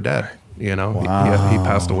photo of her dad. You know, Wow. he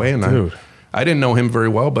passed away, and Dude. I didn't know him very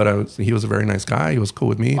well, but he was a very nice guy. He was cool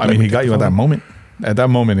with me. I mean, he got you at that moment. At that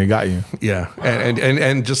moment, he got you. Yeah,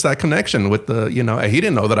 and just that connection with the, you know, he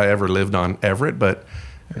didn't know that I ever lived on Everett, but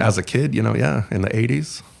as a kid, you know, yeah, in the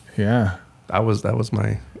 80s, Yeah. that was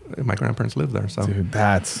my grandparents lived there. So Dude,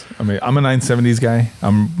 I'm a 970s guy.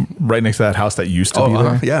 I'm right next to that house that used to be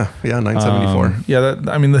there. yeah, 974.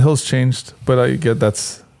 The hills changed, but I get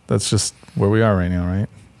that's just where we are right now, right?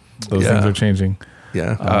 Those things are changing.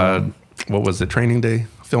 Yeah. What was it? Training Day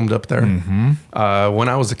filmed up there. Mm-hmm. When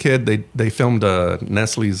I was a kid, they filmed a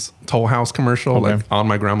Nestle's Toll House commercial like on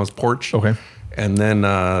my grandma's porch. Okay. And then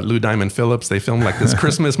Lou Diamond Phillips, they filmed like this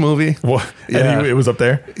Christmas movie. What? Yeah. And it was up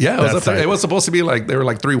there? Yeah, it was up there. It was supposed to be like, they were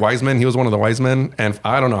like three wise men. He was one of the wise men. And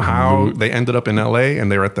I don't know how they ended up in LA and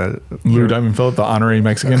they were at the... Lou Diamond Phillip, the honorary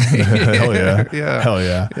Mexican? Hell yeah. Yeah. Hell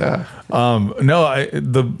yeah. Yeah. No,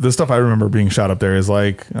 the stuff I remember being shot up there is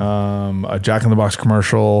like a Jack in the Box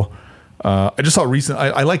commercial. I just saw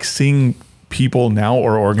I like seeing people now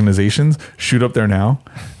or organizations shoot up there now.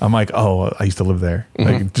 I'm like, oh, I used to live there.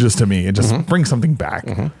 Like, just to me, it just brings something back.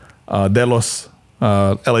 Delos,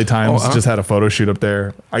 LA Times just had a photo shoot up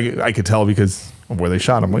there. I could tell because of where they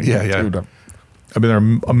shot. I'm like, dude, I've been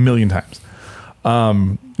there a million times.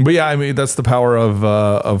 But yeah, I mean, that's the power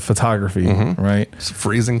of photography, right? It's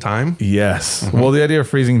freezing time. Yes. Well, the idea of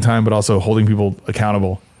freezing time, but also holding people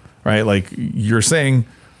accountable, right? Like you're saying,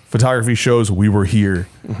 photography shows we were here.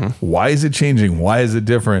 Why is it changing? Why is it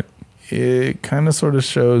different? It kind of sort of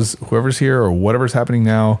shows whoever's here or whatever's happening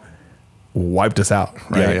now wiped us out,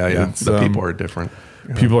 right? Yeah. The people are different.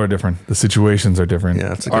 People are different. The situations are different.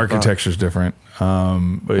 Yeah, it's a good architecture's different.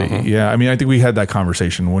 But yeah, I mean, I think we had that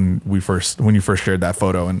conversation when you first shared that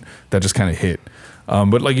photo, and that just kind of hit.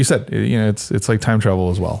 But like you said, it's like time travel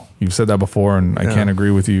as well. You've said that before, and I can't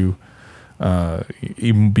agree with you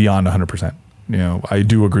even beyond 100%. I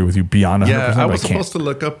do agree with you beyond 100%. Yeah, I was supposed to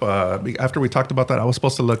look up, after we talked about that, I was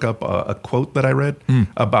supposed to look up a quote that I read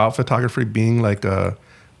about photography being like a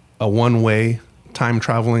one-way time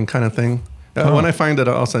traveling kind of thing. When I find it,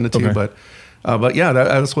 I'll send it to you. But yeah,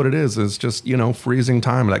 that's what it is. It's just, freezing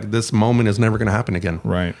time. Like this moment is never going to happen again.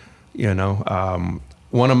 Right.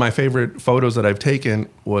 One of my favorite photos that I've taken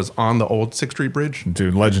was on the old 6th Street Bridge.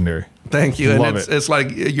 Dude, legendary. Thank you. Love And it's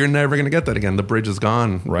like, you're never going to get that again. The bridge is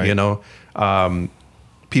gone. Right.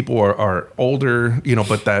 People are older,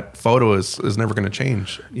 but that photo is never going to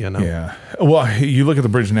change, Yeah. Well, you look at the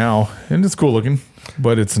bridge now and it's cool looking,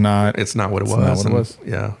 but it's not what it was. Not what it was.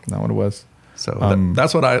 Yeah. Not what it was. So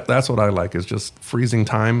that's what I like, is just freezing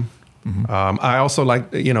time. I also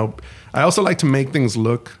like to make things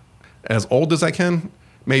look as old as I can.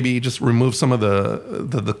 Maybe just remove some of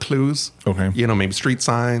the clues. Okay. Maybe street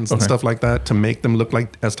signs and stuff like that to make them look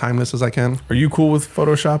like as timeless as I can. Are you cool with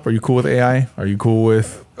Photoshop? Are you cool with AI? Are you cool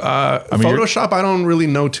with Photoshop? I don't really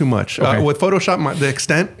know too much. Okay. With Photoshop, the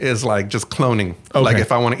extent is like just cloning. Okay. Like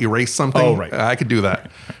if I want to erase something, I could do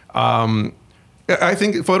that. I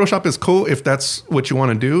think Photoshop is cool if that's what you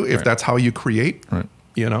want to do, if that's how you create. Right.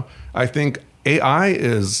 I think AI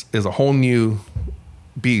is a whole new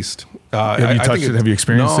beast. Have you touched it? Have you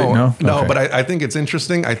experienced it? No, okay. But I think it's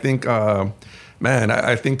interesting. I think,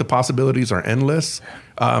 I think the possibilities are endless.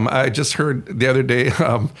 I just heard the other day,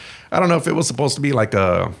 I don't know if it was supposed to be like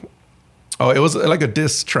it was like a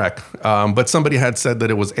diss track, but somebody had said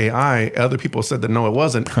that it was AI. Other people said that no, it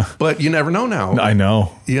wasn't. But you never know now. I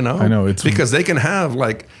know. I know. It's because they can have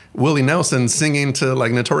like Willie Nelson singing to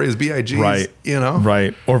like Notorious B.I.G. Right.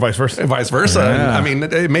 Right. Or vice versa. Yeah. I mean,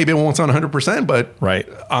 maybe it won't sound 100%, but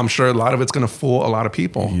I'm sure a lot of it's going to fool a lot of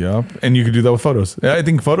people. Yep. And you could do that with photos. I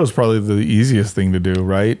think photos is probably the easiest thing to do,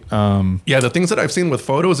 right? Yeah. The things that I've seen with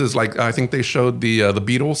photos is like, I think they showed the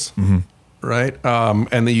Beatles. Right.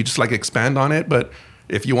 And then you just like expand on it. But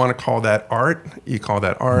if you want to call that art, you call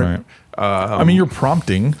that art. Right. You're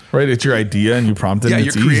prompting, right? It's your idea and you prompt it. Yeah, and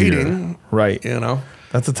you're creating. Easier. Right.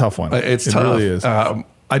 That's a tough one. It tough. Really is.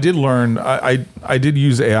 I did learn, I did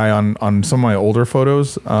use AI on some of my older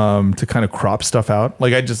photos to kind of crop stuff out.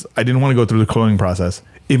 Like I didn't want to go through the cloning process.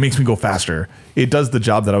 It makes me go faster. It does the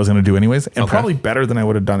job that I was going to do anyways, and probably better than I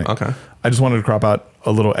would have done it. Okay. I just wanted to crop out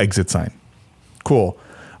a little exit sign. Cool.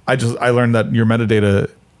 I learned that your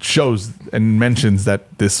metadata shows and mentions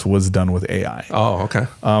that this was done with AI. Oh, okay.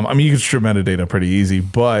 You can strip metadata pretty easy,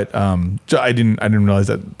 but I didn't realize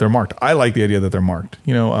that they're marked. I like the idea that they're marked.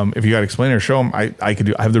 If you got to explain it or show them, I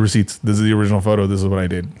have the receipts. This is the original photo. This is what I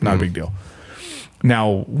did. Not a big deal.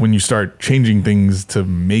 Now, when you start changing things to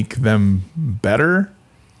make them better,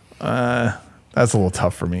 that's a little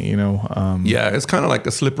tough for me, you know? Yeah, it's kind of like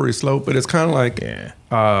a slippery slope, but it's kind of like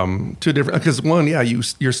two different. Because one,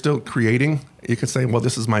 you're still creating. You could say, well,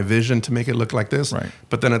 this is my vision to make it look like this. Right.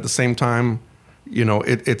 But then at the same time, you know,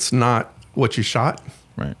 it's not what you shot.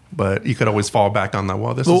 Right. But you could always fall back on that.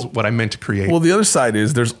 Well, this is what I meant to create. Well, the other side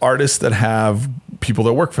is there's artists that have people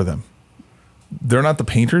that work for them. They're not the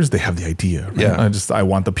painters; they have the idea. Right? Yeah. I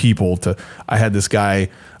want the people to. I had this guy.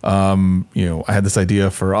 You know, I had this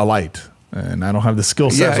idea for a light, and I don't have the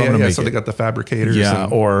skill set. So I'm gonna make so it. they got the fabricators. Yeah,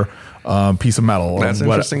 or piece of metal. That's or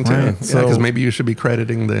interesting too. right? Yeah, because maybe you should be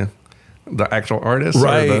crediting the actual artist,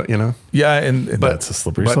 right? Or the, you know. Yeah, and that's a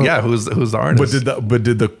slippery slope. slope. Yeah, who's the artist? But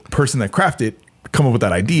did the person that crafted come up with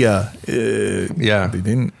that idea? Yeah, they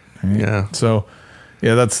didn't. Right? Yeah. So,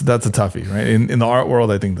 yeah, that's a toughie, right? In the art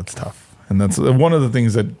world, I think that's tough, and that's one of the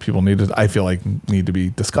things that people I feel like need to be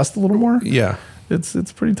discussed a little more. Yeah, it's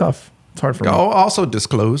pretty tough. It's hard for me. Also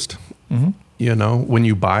disclosed. Mm-hmm. You know, when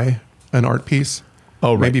you buy an art piece,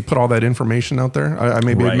 right. Maybe put all that information out there. I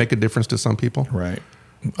maybe right. it'd make a difference to some people. Right.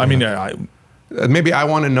 I mean, maybe I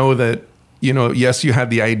want to know that. You know, yes, you had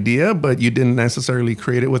the idea, but you didn't necessarily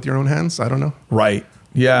create it with your own hands. I don't know. Right.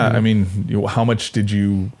 Yeah. I mean, how much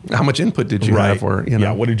input did you have? Or, you know?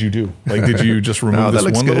 Yeah. What did you do? Like, did you just remove this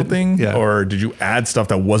one little thing? Yeah. Or did you add stuff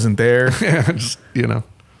that wasn't there? Yeah. Just, you know.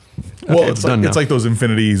 Well, it's like those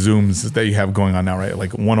infinity zooms that you have going on now, right?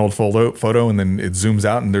 Like one old photo and then it zooms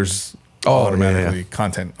out and there's automatically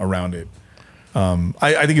content around it.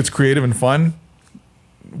 I think it's creative and fun.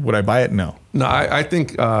 Would I buy it? No. No, I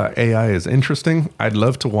think AI is interesting. I'd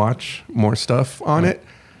love to watch more stuff on it,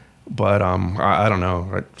 but I don't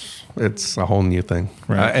know. It's a whole new thing,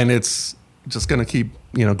 right. And it's just going to keep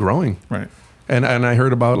growing, right? And I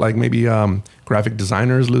heard about like maybe graphic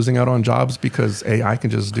designers losing out on jobs because AI can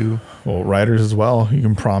just do. Well, writers as well. You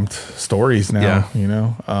can prompt stories now. Yeah. You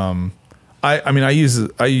know. I mean,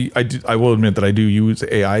 I will admit that I do use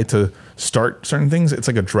AI to start certain things. It's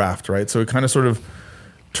like a draft, right? So it kind of sort of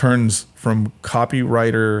turns from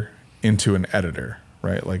copywriter into an editor,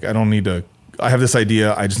 right? Like I have this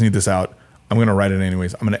idea. I just need this out. I'm going to write it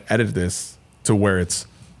anyways. I'm going to edit this to where it's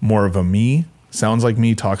more of a me, sounds like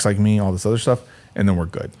me, talks like me, all this other stuff. And then we're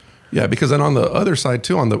good. Yeah. Because then on the other side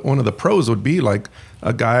too, one of the pros would be like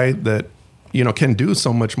a guy that, can do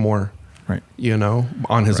so much more, right?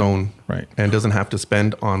 On his own, right? And doesn't have to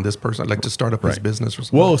spend on this person, like to start up his business or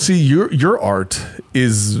something. Well, see, your art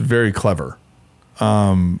is very clever.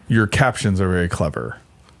 Your captions are very clever.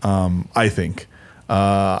 I think.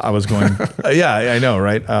 I was going, I know,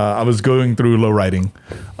 right? I was going through Low Writing,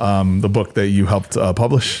 the book that you helped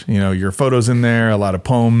publish. Your photos in there, a lot of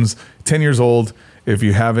poems, 10 years old. If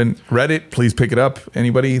you haven't read it, please pick it up.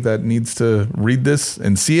 Anybody that needs to read this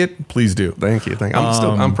and see it, please do. Thank you.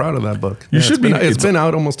 I'm proud of that book. You should be. It's been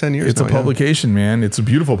out almost 10 years. It's a publication, man. It's a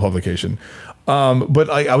beautiful publication.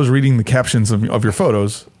 But I was reading the captions of your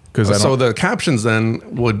photos. So the captions then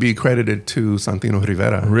would be credited to Santino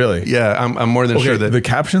Rivera. Really? Yeah, I'm more than sure that the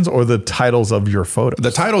captions or the titles of your photos.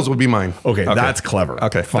 The titles would be mine. Okay, that's clever.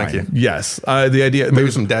 Okay, fine. Thank you. Yes, the idea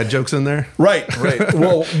maybe some dad jokes in there. Right.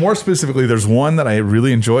 Well, more specifically, there's one that I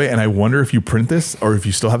really enjoy, and I wonder if you print this or if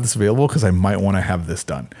you still have this available because I might want to have this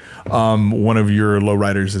done. One of your low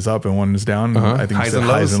riders is up and one is down. I think highs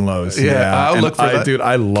and lows. Yeah, I'll look for that. Dude,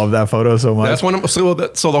 I love that photo so much. That's one of so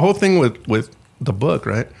the whole thing with the book,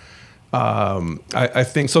 right? I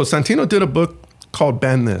think so. Santino did a book called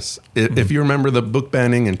Ban This. If you remember the book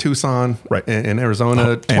banning in Tucson, right. in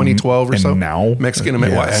Arizona, 2012 or so. Now Mexican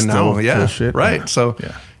American, and now, bullshit. Right. Yeah. So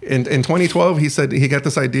in 2012, he said he got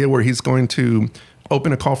this idea where he's going to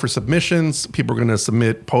open a call for submissions. People are going to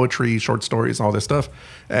submit poetry, short stories, all this stuff,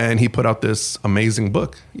 and he put out this amazing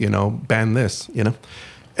book. Ban This.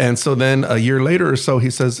 And so then a year later or so, he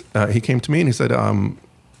says he came to me and he said, and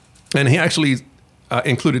he actually.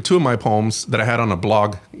 Included two of my poems that I had on a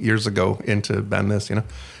blog years ago into Ban This, and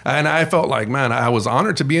I felt like, man, I was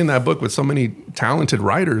honored to be in that book with so many talented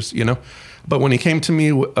writers, But when he came to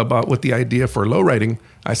me with the idea for low writing,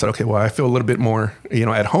 I said, okay, well, I feel a little bit more,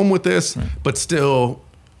 at home with this, but still,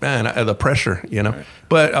 man, the pressure, Right.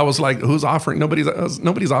 But I was like, who's offering?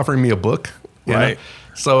 Nobody's offering me a book, right?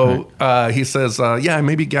 So he says,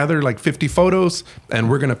 maybe gather like 50 photos, and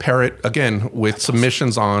we're going to pair it again with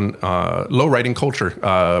submissions on low writing culture,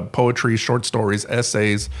 poetry, short stories,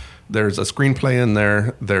 essays. There's a screenplay in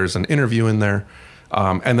there. There's an interview in there.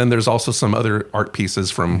 And then there's also some other art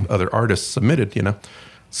pieces from other artists submitted,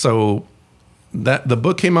 So the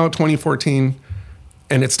book came out 2014,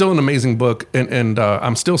 and it's still an amazing book. And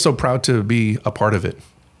I'm still so proud to be a part of it.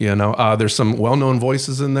 There's some well-known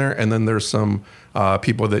voices in there, and then there's some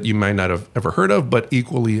people that you might not have ever heard of, but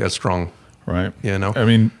equally as strong. Right. You know? I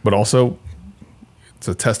mean, but also it's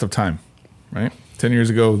a test of time, right? 10 years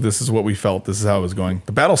ago, this is what we felt. This is how it was going.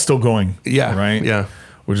 The battle's still going. Yeah. Right. Yeah.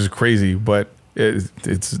 Which is crazy, but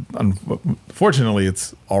it's unfortunately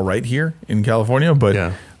it's all right here in California. But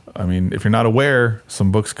Yeah. I mean, if you're not aware,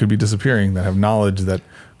 some books could be disappearing that have knowledge that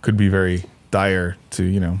could be very dire to,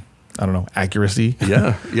 you know, I don't know, accuracy.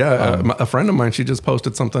 Yeah. Yeah. A friend of mine, she just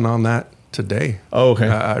posted something on that today. Oh, okay.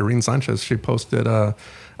 Irene Sanchez, she posted,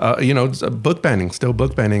 you know, book banning, still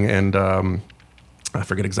book banning. And I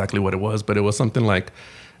forget exactly what it was, but it was something like,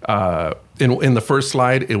 in the first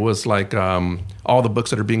slide, it was like all the books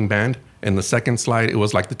that are being banned. In the second slide, it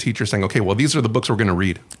was like the teacher saying, okay, well, these are the books we're going to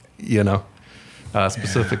read, you know,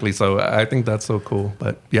 specifically. Yeah. So I think that's so cool.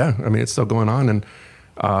 But yeah, I mean, it's still going on. And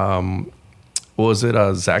what was it,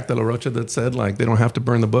 Zach De La Rocha that said, like, they don't have to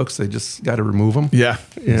burn the books. They just got to remove them. Yeah,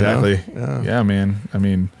 exactly. Yeah, man. I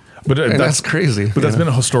mean, but that's crazy. But that's been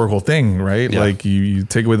a historical thing, right? Yeah. Like you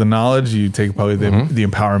take away the knowledge, you take probably the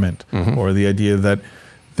empowerment or the idea that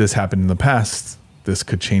this happened in the past. This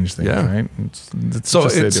could change things, right? So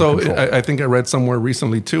I think I read somewhere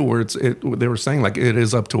recently too, where they were saying like it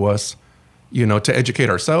is up to us, you know, to educate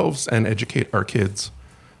ourselves and educate our kids.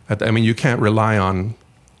 I mean, you can't rely on,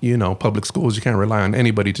 you know, public schools. You can't rely on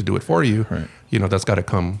anybody to do it for you. Right. You know, that's got to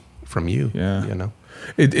come from you. Yeah. You know,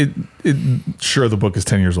 sure, the book is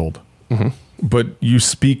 10 years old, but you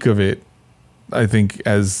speak of it, I think,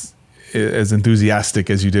 as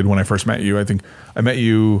enthusiastic as you did when I first met you. I think I met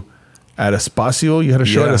you at Espacio. You had a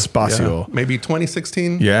show at Espacio. Yeah. Maybe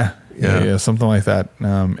 2016. Yeah, something like that.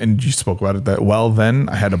 And you spoke about it that well then.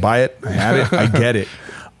 I had to buy it. I had it. I get it.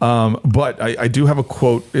 But I do have a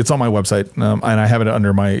quote. It's on my website, and I have it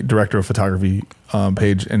under my director of photography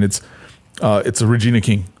page. And it's a Regina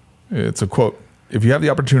King. It's a quote. If you have the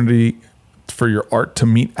opportunity for your art to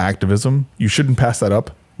meet activism, you shouldn't pass that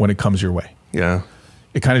up when it comes your way. Yeah.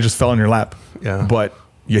 It kind of just fell in your lap. Yeah. But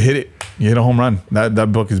you hit it. You hit a home run.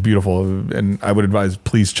 That book is beautiful, and I would advise,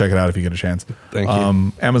 please check it out if you get a chance. Thank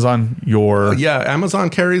you. Amazon, Amazon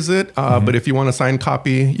carries it. But if you want a signed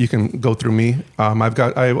copy, you can go through me.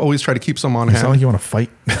 I always try to keep some on hand. It sounds like you want to fight.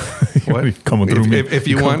 What? Coming through me. If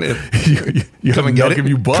you want it, you come and get it.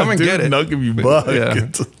 Come and get it.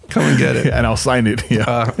 Come and get it. And I'll sign it.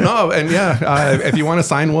 Yeah. If you want to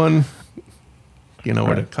sign one, you know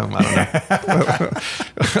where to come. I don't know.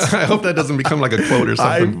 I hope that doesn't become like a quote or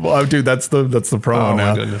something. Dude, that's the promo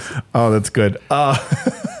now. My goodness. Oh, that's good.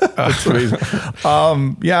 That's amazing.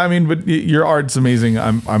 I mean, but your art's amazing.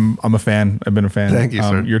 I'm a fan. I've been a fan. Thank you,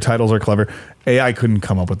 sir. Your titles are clever. AI couldn't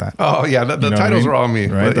come up with that. Oh yeah, the titles are all me.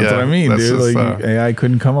 Right? That's what I mean, dude. Like AI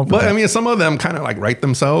couldn't come up with that. But I mean, some of them kind of like write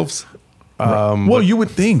themselves. Well, you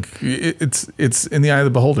would think it's in the eye of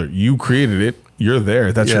the beholder. You created it. You're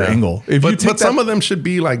there. That's your angle. But some of them should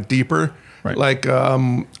be like deeper. Right. Like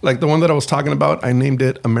the one that I was talking about, I named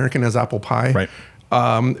it American as Apple Pie.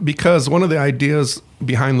 Right. Because one of the ideas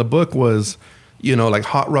behind the book was, you know, like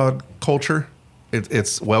hot rod culture.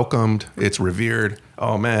 It's welcomed. It's revered.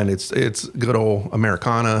 Oh man, it's good old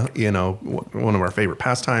Americana. You know, one of our favorite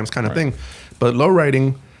pastimes, kind of thing. But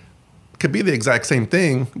lowriding could be the exact same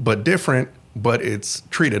thing, but different. But it's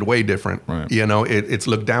treated way different. Right. You know, it's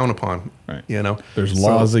looked down upon. Right. You know, there's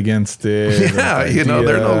laws against it. Yeah, you know,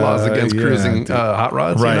 there are no laws against cruising hot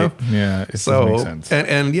rods. Right. You know? Yeah. It makes sense.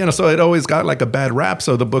 And you know, so it always got like a bad rap.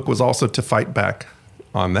 So the book was also to fight back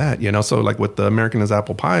on that. You know, so like with the American as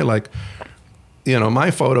Apple Pie, like, you know,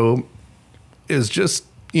 my photo is just,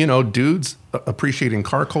 you know, dudes appreciating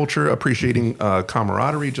car culture, appreciating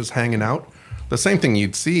camaraderie, just hanging out. The same thing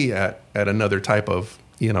you'd see at another type of,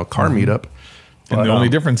 you know, car meetup. And the only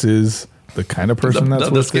difference is the kind of person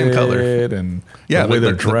the skin color and the way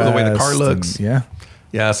they're dressed, the way the car looks. Yeah.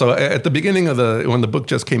 So at the beginning of when the book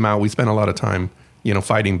just came out, we spent a lot of time, you know,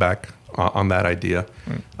 fighting back on that idea,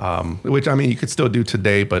 which I mean you could still do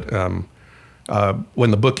today. But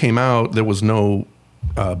when the book came out, there was no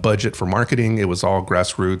budget for marketing. It was all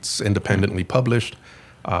grassroots, independently published.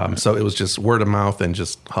 So it was just word of mouth and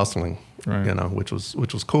just hustling, you know, which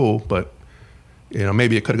was cool, but. You know,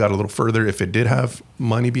 maybe it could have got a little further if it did have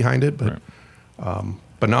money behind it, but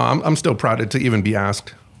no, I'm still proud to even be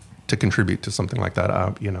asked to contribute to something like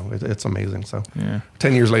that. You know, it's amazing. So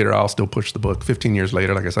 10 years later, I'll still push the book. 15 years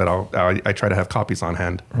later, like I said, I try to have copies on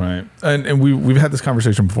hand. Right. And we've had this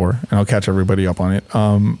conversation before, and I'll catch everybody up on it.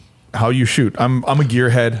 How you shoot. I'm a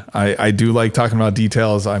gearhead. I do like talking about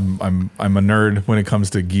details. I'm a nerd when it comes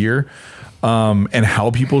to gear, and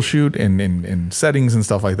how people shoot and settings and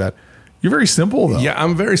stuff like that. You're very simple though. Yeah,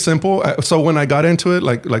 I'm very simple. So when I got into it,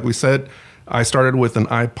 like we said, I started with an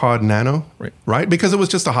iPod Nano, right? Because it was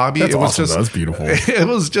just a hobby. That's it was awesome. just That's beautiful. It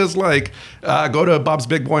was just like go to Bob's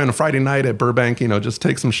Big Boy on a Friday night at Burbank, just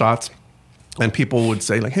take some shots. And people would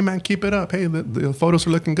say like, hey man, keep it up. Hey, the photos are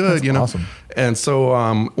looking good, That's awesome. And so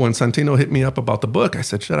when Santino hit me up about the book, I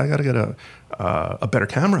said, shit, I got to get a better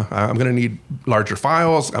camera. I'm going to need larger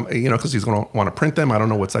files, because he's going to want to print them. I don't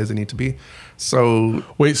know what size they need to be. So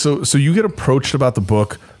wait, so you get approached about the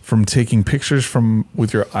book from taking pictures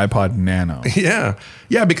with your iPod Nano.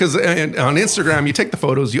 Yeah, because on Instagram you take the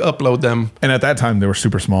photos, you upload them, and at that time they were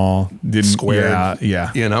super small, squared,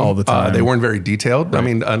 yeah, all the time. They weren't very detailed. Right. I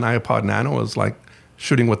mean, an iPod Nano was like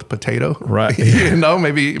shooting with a potato, right?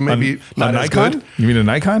 maybe not a as Nikon. good. You mean a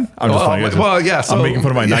Nikon? I'm just playing. Yeah. So, I'm making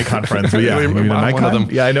fun of my Nikon friends, but yeah, you mean a Nikon? One of them.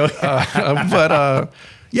 Yeah, I know.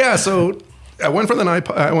 So I went from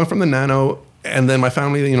the Nano. And then my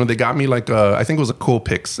family, they got me like I think it was a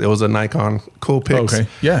Coolpix. It was a Nikon Coolpix. Okay,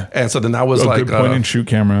 yeah. And so then that was like good point and shoot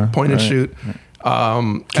camera. Point and shoot.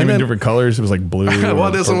 Came in different colors. It was like blue.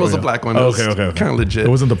 Well, this one was a black one. Okay. Kind of legit. It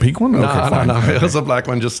wasn't the pink one? No, okay, no. It was a black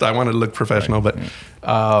one. Just I wanted to look professional, but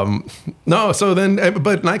no. So then,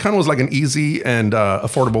 but Nikon was like an easy and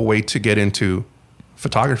affordable way to get into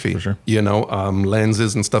photography. For sure.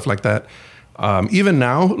 Lenses and stuff like that. Even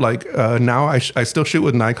now, now I still shoot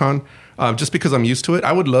with Nikon. Just because I'm used to it.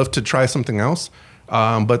 I would love to try something else.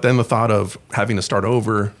 But then the thought of having to start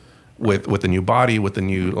over with a new body, with a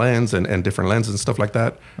new lens and different lenses and stuff like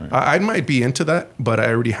that, right. I might be into that, but I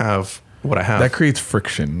already have what I have. That creates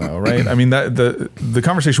friction though, right? I mean, that the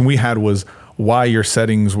conversation we had was why your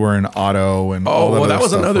settings were in auto and all that. Well, that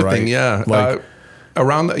was stuff, another right? thing. Yeah. Like,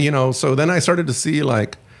 around the, so then I started to see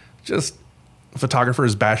like just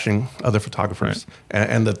photographers bashing other photographers. Right.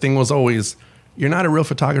 And the thing was always, you're not a real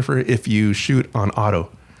photographer if you shoot on auto.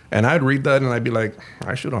 And I'd read that and I'd be like,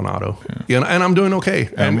 I shoot on auto, and I'm doing okay.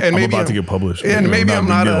 And maybe I'm about to get published. And maybe I'm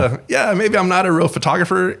not maybe I'm not a real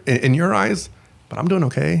photographer in your eyes, but I'm doing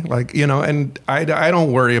okay. Like, and I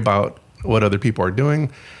don't worry about what other people are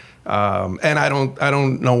doing. And I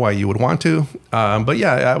don't know why you would want to. But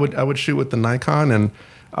yeah, I would shoot with the Nikon, and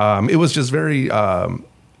it was just very, it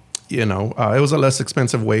was a less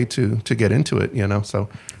expensive way to get into it, so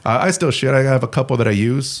I still shoot. I have a couple that I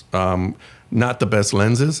use, not the best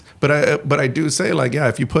lenses, but I do say like, yeah,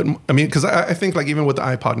 if you put, because I think like even with the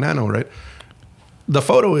iPod Nano, right, the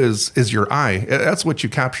photo is your eye. That's what you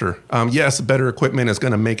capture. Yes, better equipment is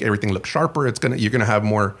going to make everything look sharper. You're going to have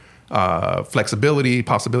more flexibility,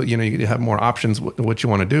 possibility. You have more options what you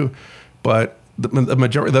want to do, but the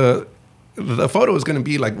majority, the photo is going to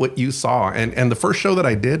be like what you saw. And the first show that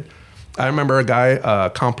I did, I remember a guy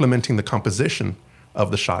complimenting the composition of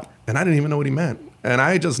the shot, and I didn't even know what he meant. And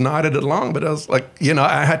I just nodded along, but I was like,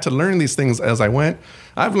 I had to learn these things as I went.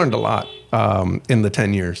 I've learned a lot in the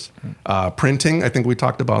 10 years. Printing, I think we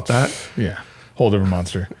talked about that. Yeah, whole different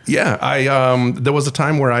monster. Yeah, there was a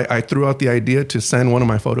time where I threw out the idea to send one of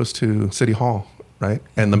my photos to City Hall, right?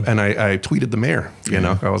 And I tweeted the mayor.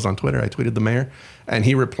 I was on Twitter. I tweeted the mayor, and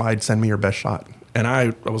he replied, "Send me your best shot." And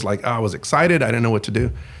I was like, I was excited. I didn't know what to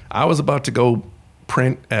do. I was about to go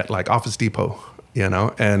print at like Office Depot,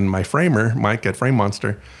 and my framer, Mike at Frame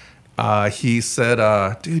Monster, he said,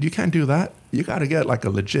 dude, you can't do that. You got to get like a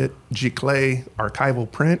legit G-Clay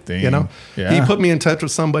archival print, Yeah. He put me in touch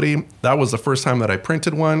with somebody. That was the first time that I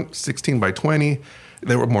printed one, 16 by 20.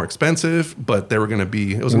 They were more expensive, but it was going to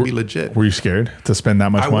be legit. Were you scared to spend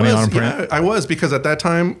that much money on a print? Yeah, I was, because at that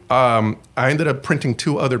time, I ended up printing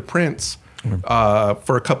 2 other prints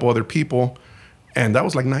for a couple other people. And that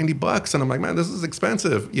was like $90. And I'm like, man, this is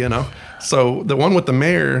expensive, So the one with the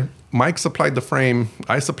mayor, Mike supplied the frame.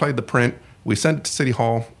 I supplied the print. We sent it to City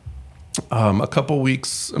Hall. A couple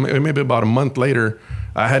weeks, maybe about a month later,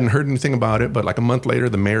 I hadn't heard anything about it, but like a month later,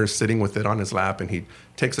 the mayor is sitting with it on his lap, and he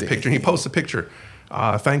takes a picture. And he posts a picture.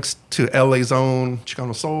 Thanks to LA's own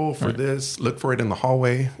Chicano Soul for this. Look for it in the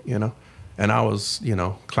hallway, And I was,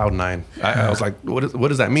 cloud 9. I was like, what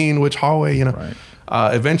does that mean? Which hallway, Right.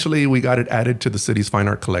 Eventually, we got it added to the city's fine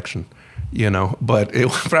art collection, but it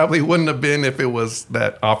probably wouldn't have been if it was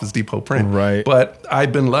that Office Depot print. Right. But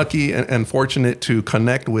I've been lucky and fortunate to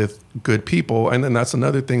connect with good people. And then that's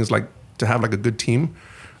another thing, is like to have like a good team.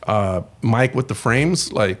 Mike with the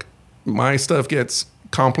frames, like my stuff gets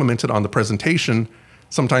complimented on the presentation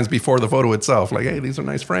sometimes before the photo itself. Like, hey, these are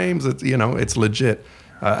nice frames. It's, it's legit.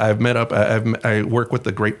 I work with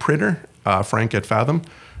the great printer, Frank at Fathom.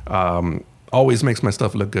 Always makes my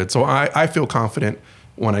stuff look good. So I feel confident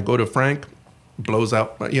when I go to Frank, blows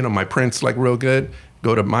out, my prints like real good.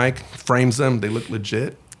 Go to Mike, frames them, they look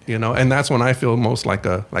legit, and that's when I feel most like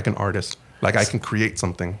an artist, like I can create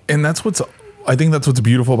something. And that's what's I think that's what's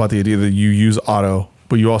beautiful about the idea that you use auto,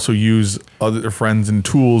 but you also use other friends and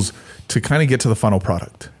tools to kind of get to the final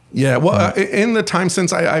product. Yeah, well, in the time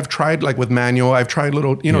since I've tried like with manual, I've tried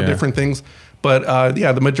little, different things, but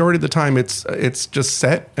the majority of the time it's just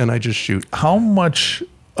set and I just shoot. How much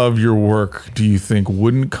of your work do you think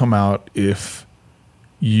wouldn't come out if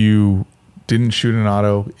you didn't shoot an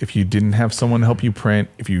auto, if you didn't have someone help you print,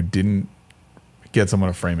 if you didn't get someone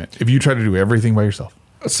to frame it, if you try to do everything by yourself?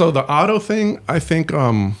 So the auto thing, I think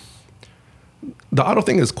the auto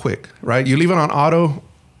thing is quick, right? You leave it on auto,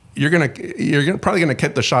 you're probably gonna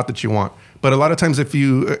get the shot that you want. But a lot of times, if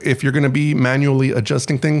you're gonna be manually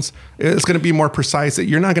adjusting things, it's gonna be more precise.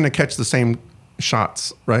 You're not gonna catch the same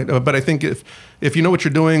shots, right? But I think if you know what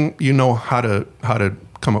you're doing, you know how to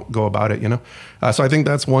go about it. So I think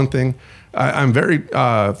that's one thing. I'm very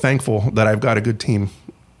thankful that I've got a good team,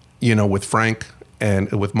 with Frank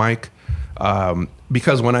and with Mike,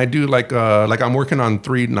 because when I do like I'm working on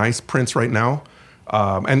 3 nice prints right now.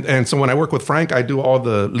 And so when I work with Frank, I do all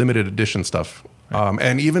the limited edition stuff.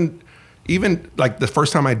 And even like the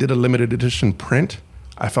first time I did a limited edition print,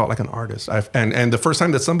 I felt like an artist. And the first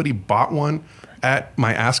time that somebody bought one at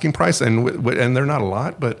my asking price, and they're not a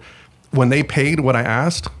lot, but when they paid what I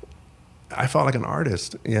asked, I felt like an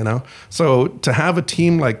artist, So to have a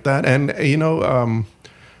team like that, and I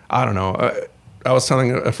don't know. I was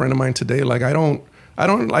telling a friend of mine today, like I don't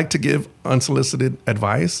like to give unsolicited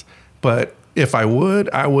advice, but if I would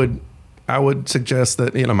suggest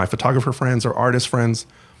that, my photographer friends or artist friends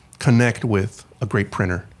connect with a great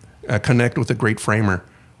printer, connect with a great framer,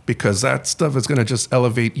 because that stuff is going to just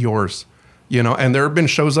elevate yours, and there have been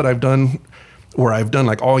shows that I've done where I've done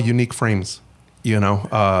like all unique frames,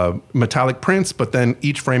 metallic prints, but then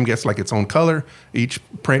each frame gets like its own color. Each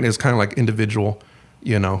print is kind of like individual,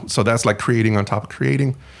 so that's like creating on top of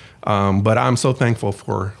creating. But I'm so thankful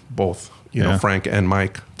for both, Frank and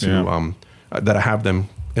Mike that I have them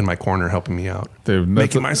in my corner helping me out,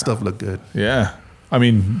 making my stuff look good. Yeah. I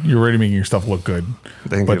mean, you're already making your stuff look good.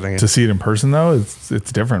 Thank you. To see it in person, though,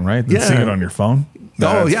 it's different, right? Than seeing it on your phone.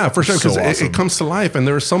 Oh, yeah, for sure. Because it comes to life. And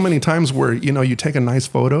there are so many times where, you take a nice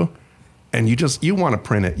photo and you want to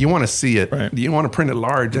print it. You want to see it. Right. You want to print it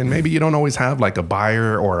large. And maybe you don't always have like a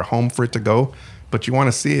buyer or a home for it to go, but you want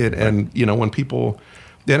to see it. Right. And, when people...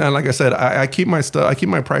 Then, like I said, I keep my stuff. I keep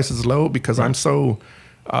my prices low because I'm so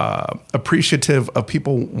appreciative of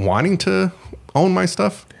people wanting to own my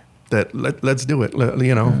stuff. That let's do it.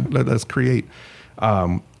 Let's create.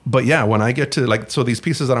 But yeah, when I get to so these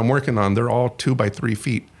pieces that I'm working on, they're all 2 by 3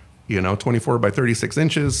 feet. 24 by 36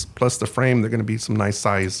 inches plus the frame. They're going to be some nice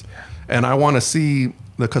size, and I want to see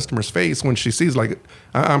the customer's face when she sees. Like,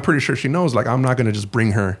 I'm pretty sure she knows. Like, I'm not going to just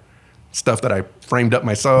bring her stuff that I framed up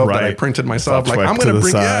myself, that I printed myself. Like, I'm going to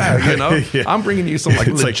bring, I'm bringing you some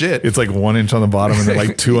it's legit. It's like 1 inch on the bottom and then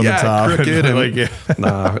like 2 on the top. Crooked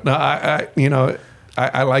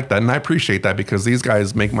I like that, and I appreciate that because these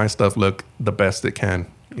guys make my stuff look the best it can.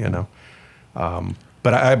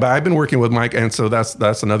 But I've been working with Mike, and so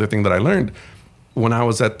that's another thing that I learned when I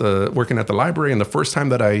was working at the library. And the first time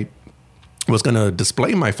that I was going to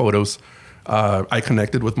display my photos, I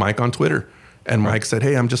connected with Mike on Twitter. And Mike said,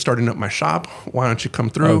 "Hey, I'm just starting up my shop. Why don't you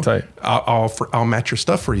come through? Oh, tight. I'll match your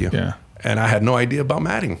stuff for you." Yeah. And I had no idea about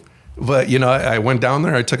matting, but I went down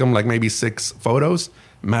there. I took him like maybe 6 photos,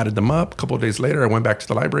 matted them up. A couple of days later, I went back to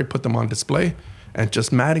the library, put them on display, and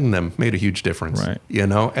just matting them made a huge difference. Right.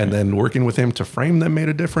 And then working with him to frame them made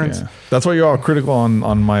a difference. Yeah. That's why you're all critical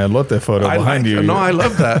on my elote photo behind you. No, I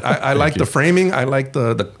love that. I like the framing. I like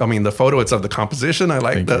the photo itself, the composition. I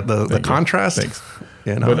like the contrast. Thanks.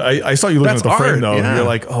 But I saw you looking at the frame though. Yeah. You're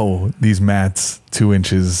like, oh, these mats 2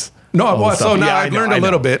 inches. No, well, so now I've learned a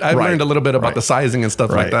little bit. I've learned a little bit about the sizing and stuff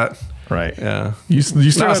like that. Right. Yeah. You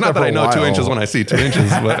started it's not that I know 2 inches when I see 2 inches,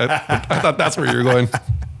 but I thought that's where you're going.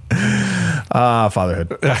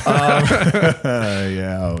 Fatherhood.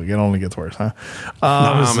 It only gets worse, huh?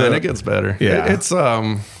 Man, it gets better. Yeah. It's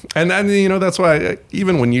and then that's why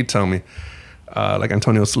even when you tell me. Like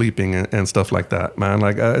Antonio sleeping and stuff like that, man.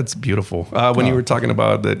 Like it's beautiful. When you were talking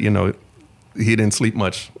about that, he didn't sleep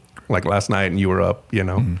much, like last night, and you were up.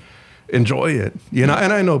 Enjoy it. And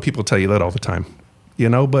I know people tell you that all the time.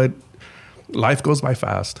 But life goes by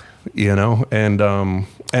fast. And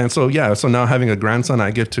so so now having a grandson,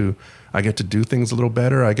 I get to do things a little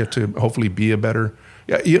better. I get to hopefully be a better.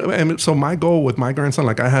 And so my goal with my grandson,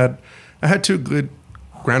 like I had 2 good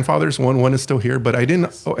grandfathers. One is still here, but I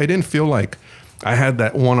didn't feel like I had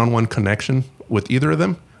that one-on-one connection with either of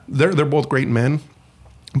them. They're both great men,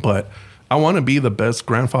 but I want to be the best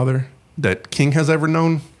grandfather that King has ever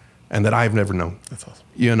known and that I've never known. That's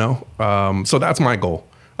awesome. So that's my goal.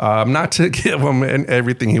 Not to give him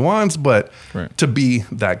everything he wants, but Right. to be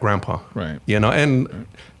that grandpa. Right. And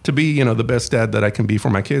to be, the best dad that I can be for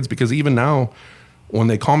my kids. Because even now, when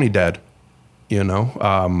they call me dad,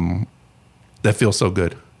 that feels so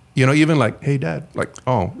good. Even like, hey, dad, like,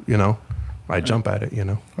 oh, I jump at it,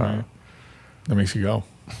 Right. That makes you go.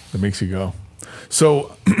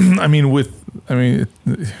 So, there's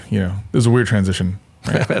a weird transition.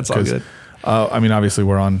 Right? That's all good. Obviously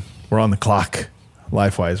we're on the clock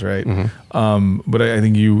life wise, right? Mm-hmm. But I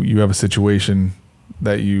think you have a situation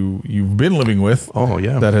that you've been living with. Oh,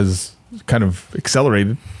 yeah. That has kind of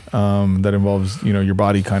accelerated. That involves, your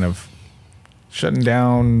body kind of shutting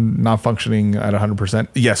down, not functioning at 100%.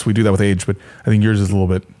 Yes, we do that with age, but I think yours is a little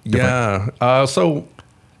bit different. Yeah. So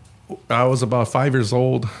I was about 5 years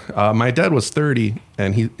old. My dad was 30,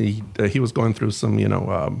 and he was going through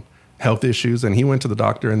some, health issues, and he went to the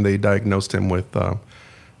doctor, and they diagnosed him with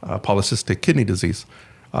polycystic kidney disease.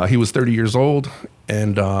 He was 30 years old,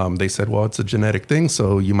 and they said, well, it's a genetic thing,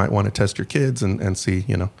 so you might want to test your kids and see,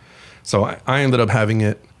 So I ended up having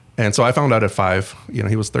it. And so I found out at 5,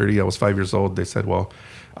 he was 30, I was 5 years old. They said, well,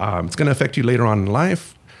 it's going to affect you later on in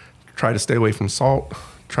life. Try to stay away from salt.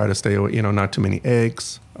 Try to stay away, not too many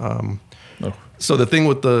eggs. So the thing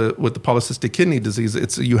with the polycystic kidney disease,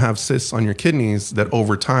 it's you have cysts on your kidneys that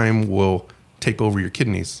over time will take over your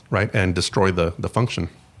kidneys, right, and destroy the function.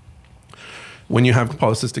 When you have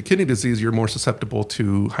polycystic kidney disease, you're more susceptible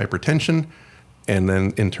to hypertension, and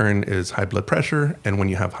then in turn is high blood pressure. And when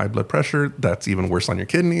you have high blood pressure, that's even worse on your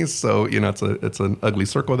kidneys. So it's an ugly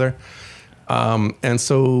circle there. And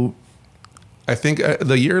so I think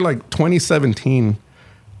the year like 2017,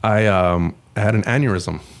 I had an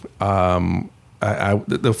aneurysm.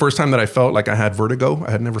 The first time that I felt like I had vertigo,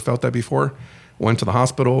 I had never felt that before. Went to the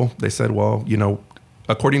hospital. They said, well,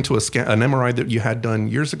 according to an MRI that you had done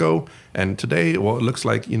years ago and today, well, it looks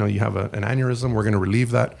like, you have an aneurysm. We're going to relieve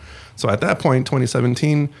that. So at that point,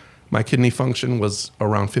 2017, my kidney function was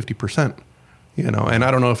around 50%, and I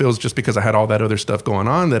don't know if it was just because I had all that other stuff going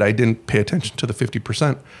on that I didn't pay attention to the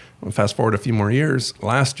 50%. Fast forward a few more years.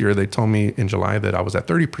 Last year, they told me in July that I was at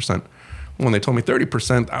 30%. When they told me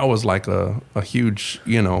 30%, I was like a huge,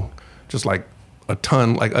 just like a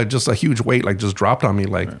ton, like just a huge weight, like just dropped on me.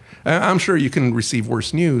 Like, right. I'm sure you can receive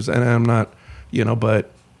worse news, and I'm not,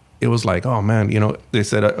 but it was like, oh man, they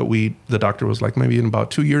said the doctor was like, maybe in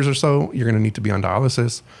about 2 years or so, you're going to need to be on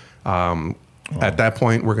dialysis. At that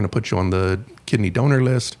point, we're going to put you on the kidney donor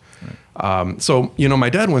list. Right. So, my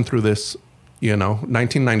dad went through this,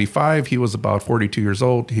 1995, he was about 42 years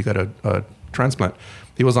old. He got a transplant.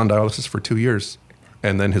 He was on dialysis for 2 years,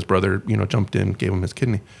 and then his brother, jumped in, gave him his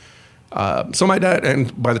kidney. So my dad,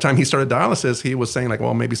 and by the time he started dialysis, he was saying like,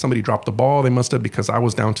 well, maybe somebody dropped the ball. They must have, because I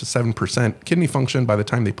was down to 7% kidney function by the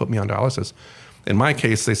time they put me on dialysis. In my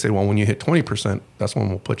case, they say, well, when you hit 20%, that's when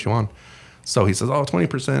we'll put you on. So he says, oh,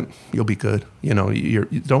 20%, you'll be good.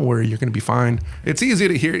 Don't worry, you're going to be fine. It's easy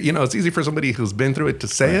to hear, it's easy for somebody who's been through it to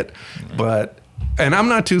say it, and I'm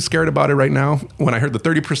not too scared about it right now. When I heard the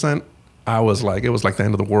 30%, I was like, it was like the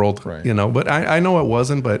end of the world, right. But I know it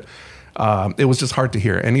wasn't, but it was just hard to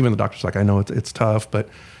hear. And even the doctor's like, I know it's tough, but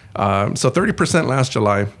so 30% last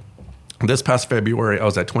July. This past February, I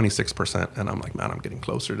was at 26%, and I'm like, man, I'm getting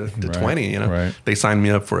closer to right. 20. Right. They signed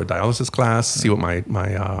me up for a dialysis class, see what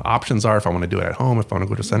my options are, if I want to do it at home, if I want to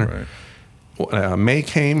go to center. Right. May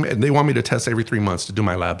came, and they want me to test every 3 months to do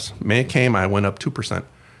my labs. May came, I went up 2%.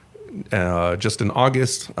 Just in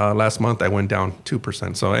August last month, I went down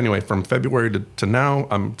 2%. So anyway, from February to now,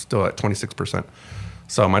 I'm still at 26%.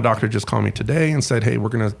 So my doctor just called me today and said, hey, we're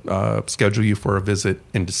going to schedule you for a visit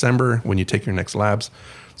in December when you take your next labs.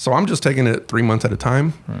 So I'm just taking it 3 months at a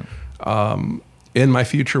time. Right. In my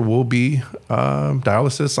future will be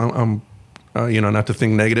dialysis. I'm not to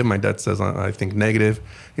think negative. My dad says I think negative.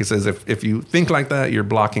 He says if you think like that, you're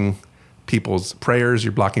blocking people's prayers,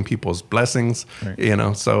 you're blocking people's blessings.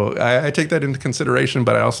 Right. So I take that into consideration,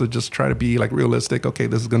 but I also just try to be like realistic. Okay,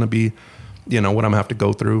 this is going to be, what I'm gonna have to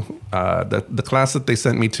go through. The class that they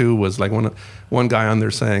sent me to was like one guy on there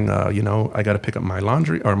saying, I got to pick up my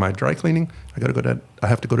laundry or my dry cleaning. I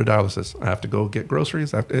have to go to dialysis. I have to go get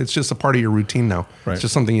groceries. It's just a part of your routine now. Right. It's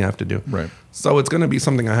just something you have to do. Right. So it's going to be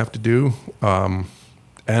something I have to do. And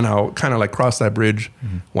I'll kind of like cross that bridge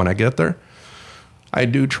when I get there. I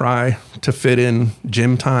do try to fit in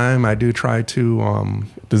gym time. I do try to.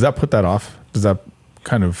 Does that put that off? Does that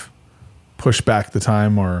kind of push back the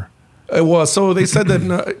time or? Well, so they said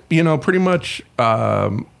that, pretty much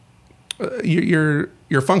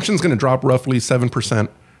your function's going to drop roughly 7%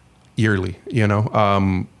 yearly,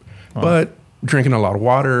 but drinking a lot of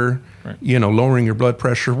water, right. Lowering your blood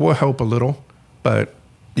pressure will help a little, but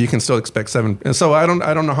you can still expect 7. And so I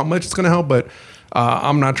don't know how much it's going to help, but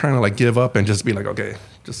I'm not trying to like give up and just be like, okay,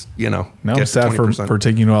 just, Now I'm sad for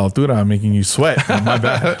taking you to Altura. I'm making you sweat. My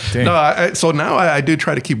bad. Dang. No, so now I do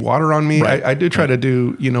try to keep water on me. Right. I do try to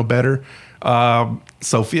do, better.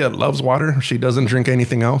 Sophia loves water. She doesn't drink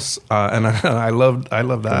anything else. And I love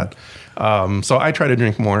that. So I try to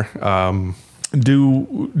drink more.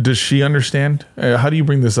 Does she understand? How do you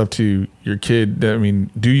bring this up to your kid? I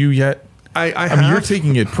mean, do you yet? I mean, you're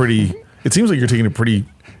taking it pretty. It seems like you're taking it pretty.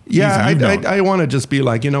 Yeah, easy. I want to just be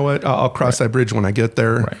like, you know what? I'll cross that bridge when I get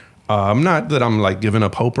there. Right. Not that I'm like giving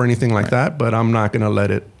up hope or anything like that, but I'm not going to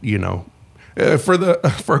let it,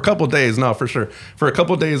 for a couple of days. No, for sure. For a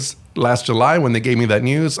couple of days last July when they gave me that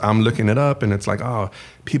news, I'm looking it up and it's like, oh,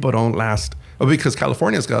 people don't last. Because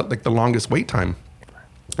California's got like the longest wait time.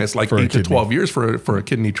 It's like 8 to 12 years for a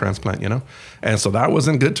kidney transplant, And so that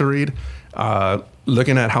wasn't good to read.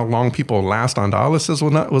 Looking at how long people last on dialysis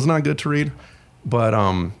was not good to read. But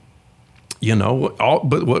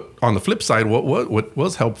but what on the flip side, what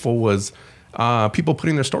was helpful was people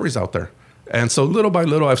putting their stories out there. And so little by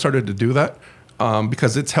little, I've started to do that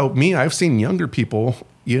because it's helped me. I've seen younger people,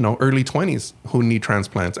 early 20s who need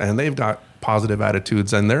transplants, and they've got positive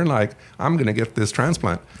attitudes, and they're like, I'm going to get this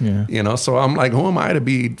transplant. Yeah. So I'm like, who am I to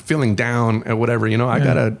be feeling down or whatever? I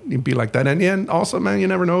got to be like that. And also, man, you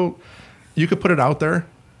never know. You could put it out there,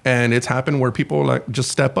 and it's happened where people like just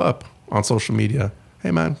step up on social media. Hey,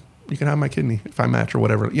 man, you can have my kidney if I match or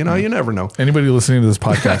whatever. You never know. Anybody listening to this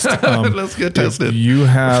podcast, let's get tested. If you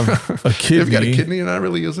have a kidney, if you got a kidney you're not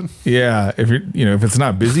really using. Yeah. If you're, if it's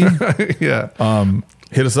not busy, yeah.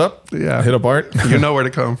 Hit us up. Yeah. Hit up Art. You know where to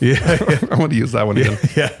come. Yeah. I want to use that one again.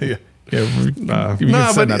 Yeah.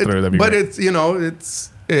 But it's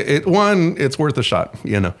one, it's worth a shot,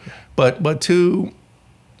 but two,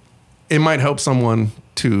 it might help someone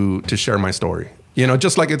to share my story.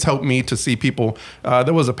 Just like it's helped me to see people.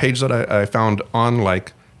 There was a page that I found on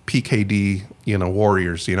like PKD,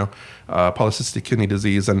 warriors, polycystic kidney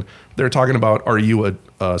disease. And they're talking about, are you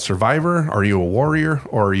a survivor? Are you a warrior?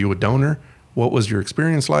 Or are you a donor? What was your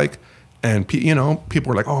experience like? And, people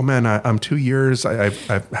were like, oh man, I'm 2 years.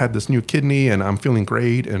 I've had this new kidney and I'm feeling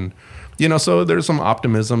great. And, so there's some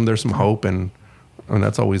optimism, there's some hope, and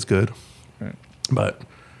that's always good. Right. But,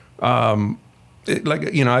 I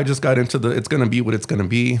just got into it's going to be what it's going to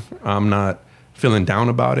be. I'm not feeling down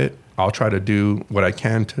about it. I'll try to do what I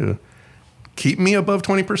can to keep me above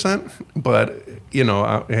 20%. But,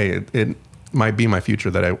 hey, it might be my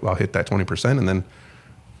future that I'll hit that 20%. And then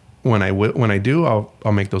when I do,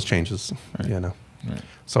 I'll make those changes, Right. Right.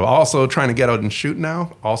 So also trying to get out and shoot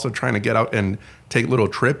now. Also trying to get out and take little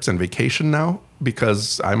trips and vacation now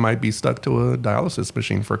because I might be stuck to a dialysis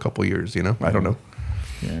machine for a couple of years, I don't know.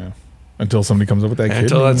 Yeah. Until somebody comes up with that kidney.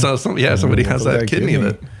 Until somebody has that kidney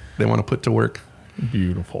that they want to put to work.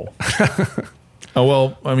 Beautiful. Oh,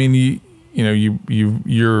 well, I mean,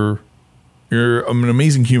 you're an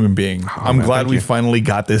amazing human being. I'm glad we finally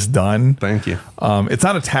got this done. Thank you. It's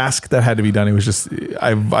not a task that had to be done. It was just,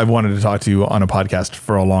 I've wanted to talk to you on a podcast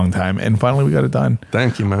for a long time, and finally we got it done.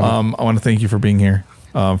 Thank you, man. I want to thank you for being here,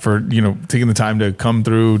 for, taking the time to come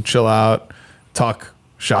through, chill out, talk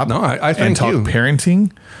shop. No, I thank and talk you.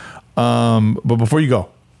 Parenting. But before you go,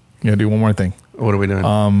 you gotta do one more thing. What are we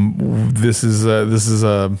doing? This is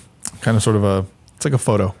a kind of sort of it's like a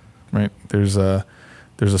photo, right? There's a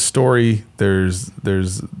story,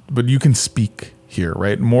 but you can speak here,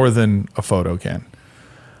 right? More than a photo can.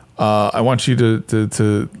 I want you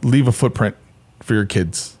to leave a footprint for your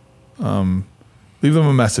kids. Leave them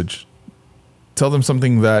a message. Tell them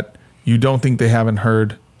something that you don't think they haven't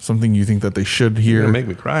heard, something you think that they should hear. You're gonna make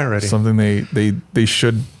me cry already. Something they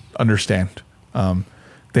should understand.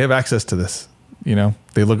 They have access to this.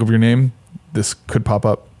 They look up your name, this could pop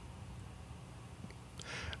up.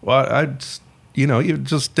 Well, I just,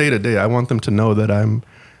 just day to day, I want them to know that I'm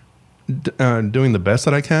doing the best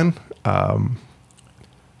that I can. I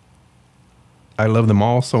love them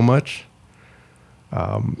all so much.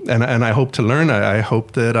 And I hope to learn. I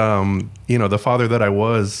hope that, the father that I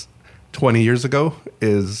was 20 years ago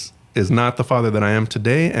is not the father that I am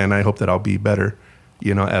today. And I hope that I'll be better,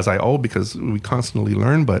 as I old, because we constantly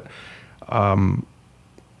learn. But I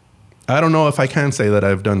don't know if I can say that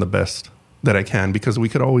I've done the best that I can, because we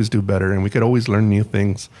could always do better and we could always learn new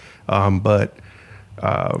things. But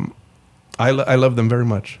I love them very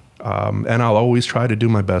much. And I'll always try to do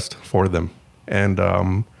my best for them.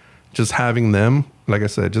 And just having them, like I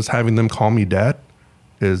said, just having them call me dad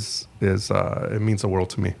is it means the world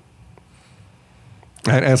to me.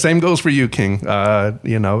 And same goes for you, King.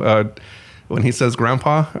 When he says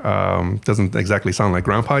grandpa, doesn't exactly sound like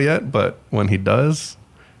grandpa yet, but when he does,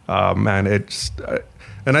 man,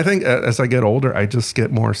 and I think as I get older, I just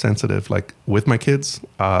get more sensitive, like with my kids.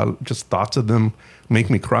 Just thoughts of them make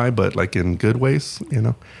me cry, but like in good ways, you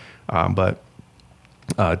know. But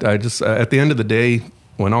I just, at the end of the day,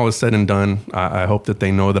 when all is said and done, I hope that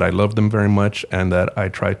they know that I love them very much and that I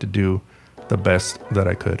tried to do the best that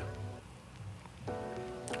I could.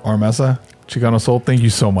 Meza, Chicano Soul, thank you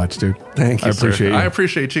so much, dude. Thank you, I appreciate sir. you. I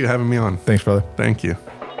appreciate you having me on. Thanks, brother. Thank you.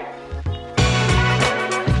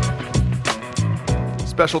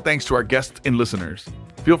 Special thanks to our guests and listeners.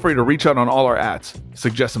 Feel free to reach out on all our ads,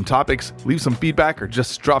 suggest some topics, leave some feedback, or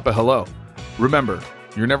just drop a hello. Remember,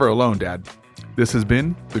 you're never alone, Dad. This has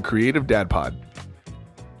been the Creative Dad Pod.